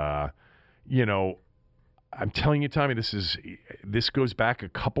 You know, I'm telling you, Tommy, this goes back a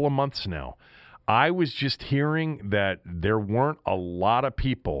couple of months now. I was just hearing that there weren't a lot of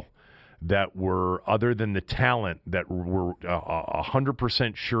people that were, other than the talent, that were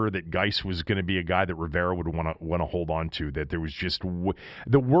 100% sure that Geis was going to be a guy that Rivera would want to hold on to. That there was just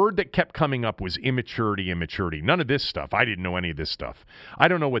the word that kept coming up was immaturity. None of this stuff. I didn't know any of this stuff. I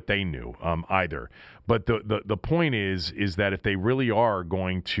don't know what they knew either. But the point is that if they really are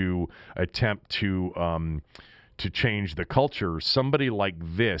going to attempt to change the culture, somebody like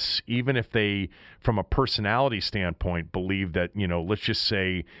this, even if they, from a personality standpoint, believe that, you know, let's just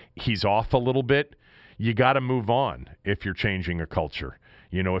say he's off a little bit, you got to move on if you're changing a culture.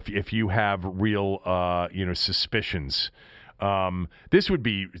 You know, if you have real, suspicions. This would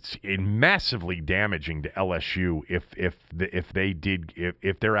be massively damaging to LSU if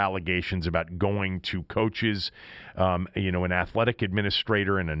their allegations about going to coaches, an athletic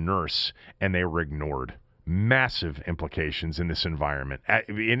administrator and a nurse, and they were ignored. Massive implications in this environment.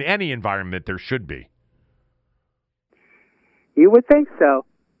 In any environment, there should be. You would think so,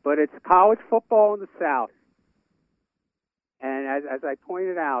 but it's college football in the South. And as I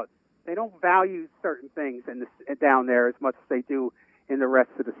pointed out, they don't value certain things down there as much as they do in the rest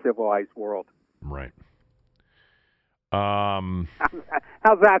of the civilized world. Right. How's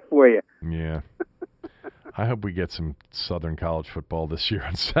that for you? Yeah. I hope we get some Southern college football this year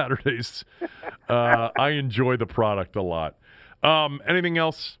on Saturdays. I enjoy the product a lot. Anything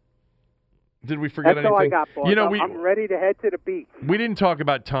else? Did we forget anything? That's all I got, boss. You know, I'm ready to head to the beach. We didn't talk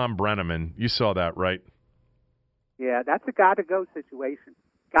about Tom Brenneman. You saw that, right? Yeah, that's a got-to-go situation.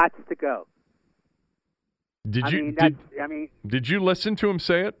 Got to go. Did you listen to him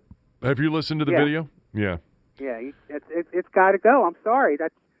say it? Have you listened to the video? Yeah. Yeah, it's got to go. I'm sorry.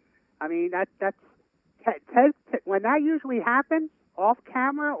 That's when that usually happens, off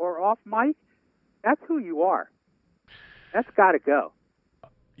camera or off mic, that's who you are. That's got to go.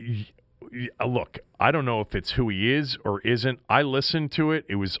 Look, I don't know if it's who he is or isn't. I listened to it.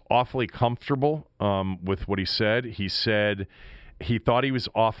 It was awfully comfortable with what he said. He said he thought he was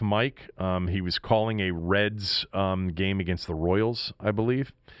off mic. He was calling a Reds game against the Royals, I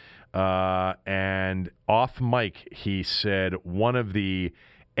believe. And off mic, he said one of the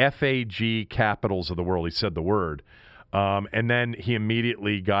FAG capitals of the world. He said the word. And then he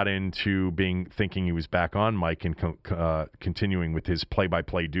immediately got into thinking he was back on mic and continuing with his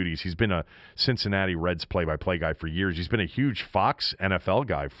play-by-play duties. He's been a Cincinnati Reds play-by-play guy for years. He's been a huge Fox NFL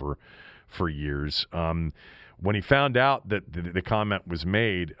guy for years. When he found out that the comment was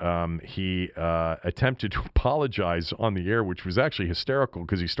made, he attempted to apologize on the air, which was actually hysterical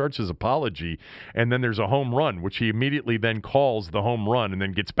because he starts his apology and then there's a home run, which he immediately then calls the home run and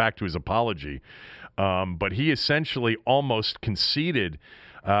then gets back to his apology. But he essentially almost conceded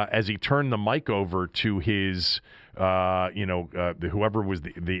as he turned the mic over to his, whoever was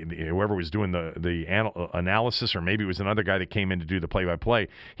whoever was doing the analysis, or maybe it was another guy that came in to do the play-by-play.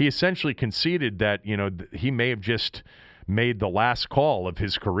 He essentially conceded that he may have just made the last call of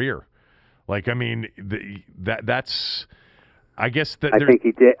his career. Like, I mean, that's. I guess that. I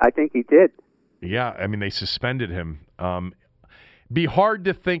think he did. Yeah, I mean, they suspended him. Be hard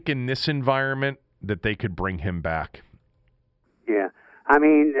to think in this environment that they could bring him back. Yeah, I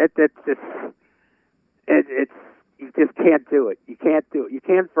mean, it's you just can't do it. You can't do it. You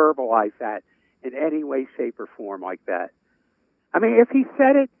can't verbalize that in any way, shape, or form like that. I mean, if he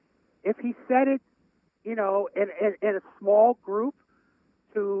said it, in a small group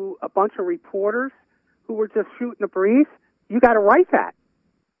to a bunch of reporters who were just shooting the breeze, you got to write that.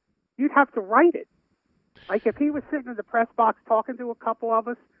 You'd have to write it. Like if he was sitting in the press box talking to a couple of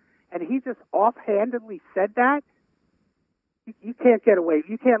us, and he just offhandedly said that, you can't get away.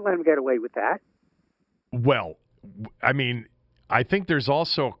 You can't let him get away with that. Well, I mean, I think there's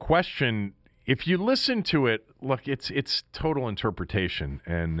also a question. If you listen to it, look, it's total interpretation,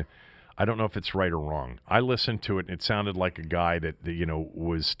 and I don't know if it's right or wrong. I listened to it, and it sounded like a guy that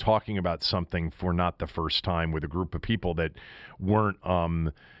was talking about something for not the first time with a group of people that weren't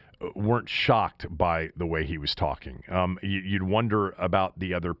weren't shocked by the way he was talking. You'd wonder about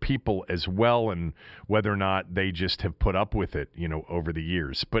the other people as well and whether or not they just have put up with it, over the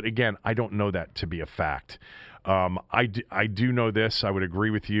years. But again, I don't know that to be a fact. I do know this. I would agree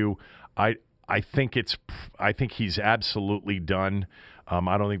with you. I think he's absolutely done.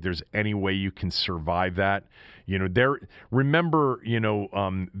 I don't think there's any way you can survive that. Remember,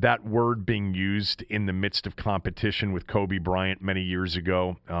 that word being used in the midst of competition with Kobe Bryant many years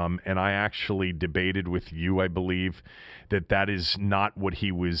ago. And I actually debated with you, I believe, that is not what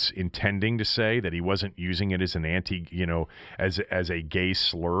he was intending to say, that he wasn't using it as an as a gay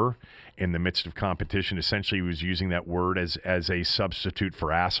slur in the midst of competition. Essentially, he was using that word as a substitute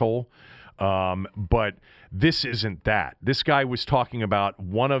for asshole. But this isn't that. This guy was talking about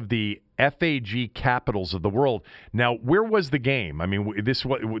one of the FAG capitals of the world. Now, where was the game? I mean, this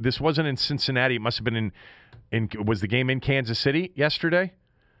wasn't in Cincinnati. It must have been was the game in Kansas City yesterday?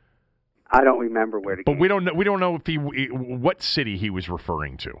 I don't remember where the game. But we don't know if what city he was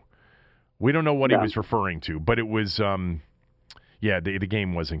referring to. We don't know what he was referring to, but it was the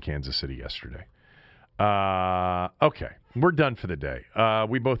game was in Kansas City yesterday. Okay, we're done for the day.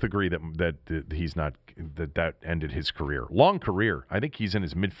 We both agree that he's not that ended his career. Long career. I think he's in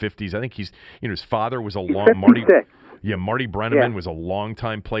his mid-50s. I think he's his father was a long Marty Brennaman was a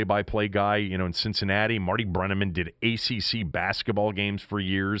long-time play-by-play guy, in Cincinnati. Marty Brennaman did ACC basketball games for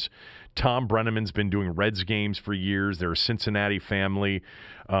years. Tom Brennaman's been doing Reds games for years. They're a Cincinnati family.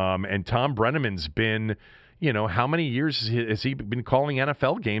 And Tom Brennaman's been, how many years has he been calling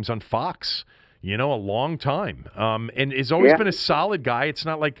NFL games on Fox? A long time, and has always been a solid guy. It's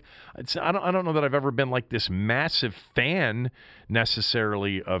not like I don't know that I've ever been like this massive fan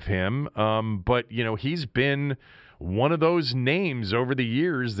necessarily of him, but he's been one of those names over the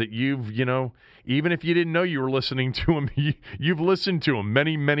years that you've even if you didn't know you were listening to him, you've listened to him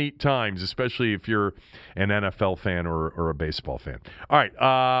many, many times, especially if you're an NFL fan or a baseball fan. All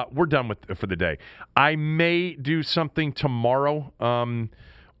right, we're done for the day. I may do something tomorrow.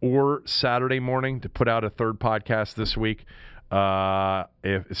 Or Saturday morning to put out a third podcast this week,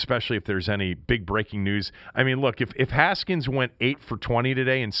 especially if there's any big breaking news. I mean, look, if Haskins went 8 for 20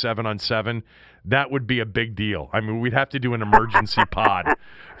 today and 7 on 7, that would be a big deal. I mean, we'd have to do an emergency pod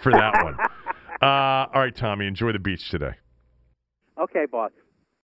for that one. All right, Tommy, enjoy the beach today. Okay, boss.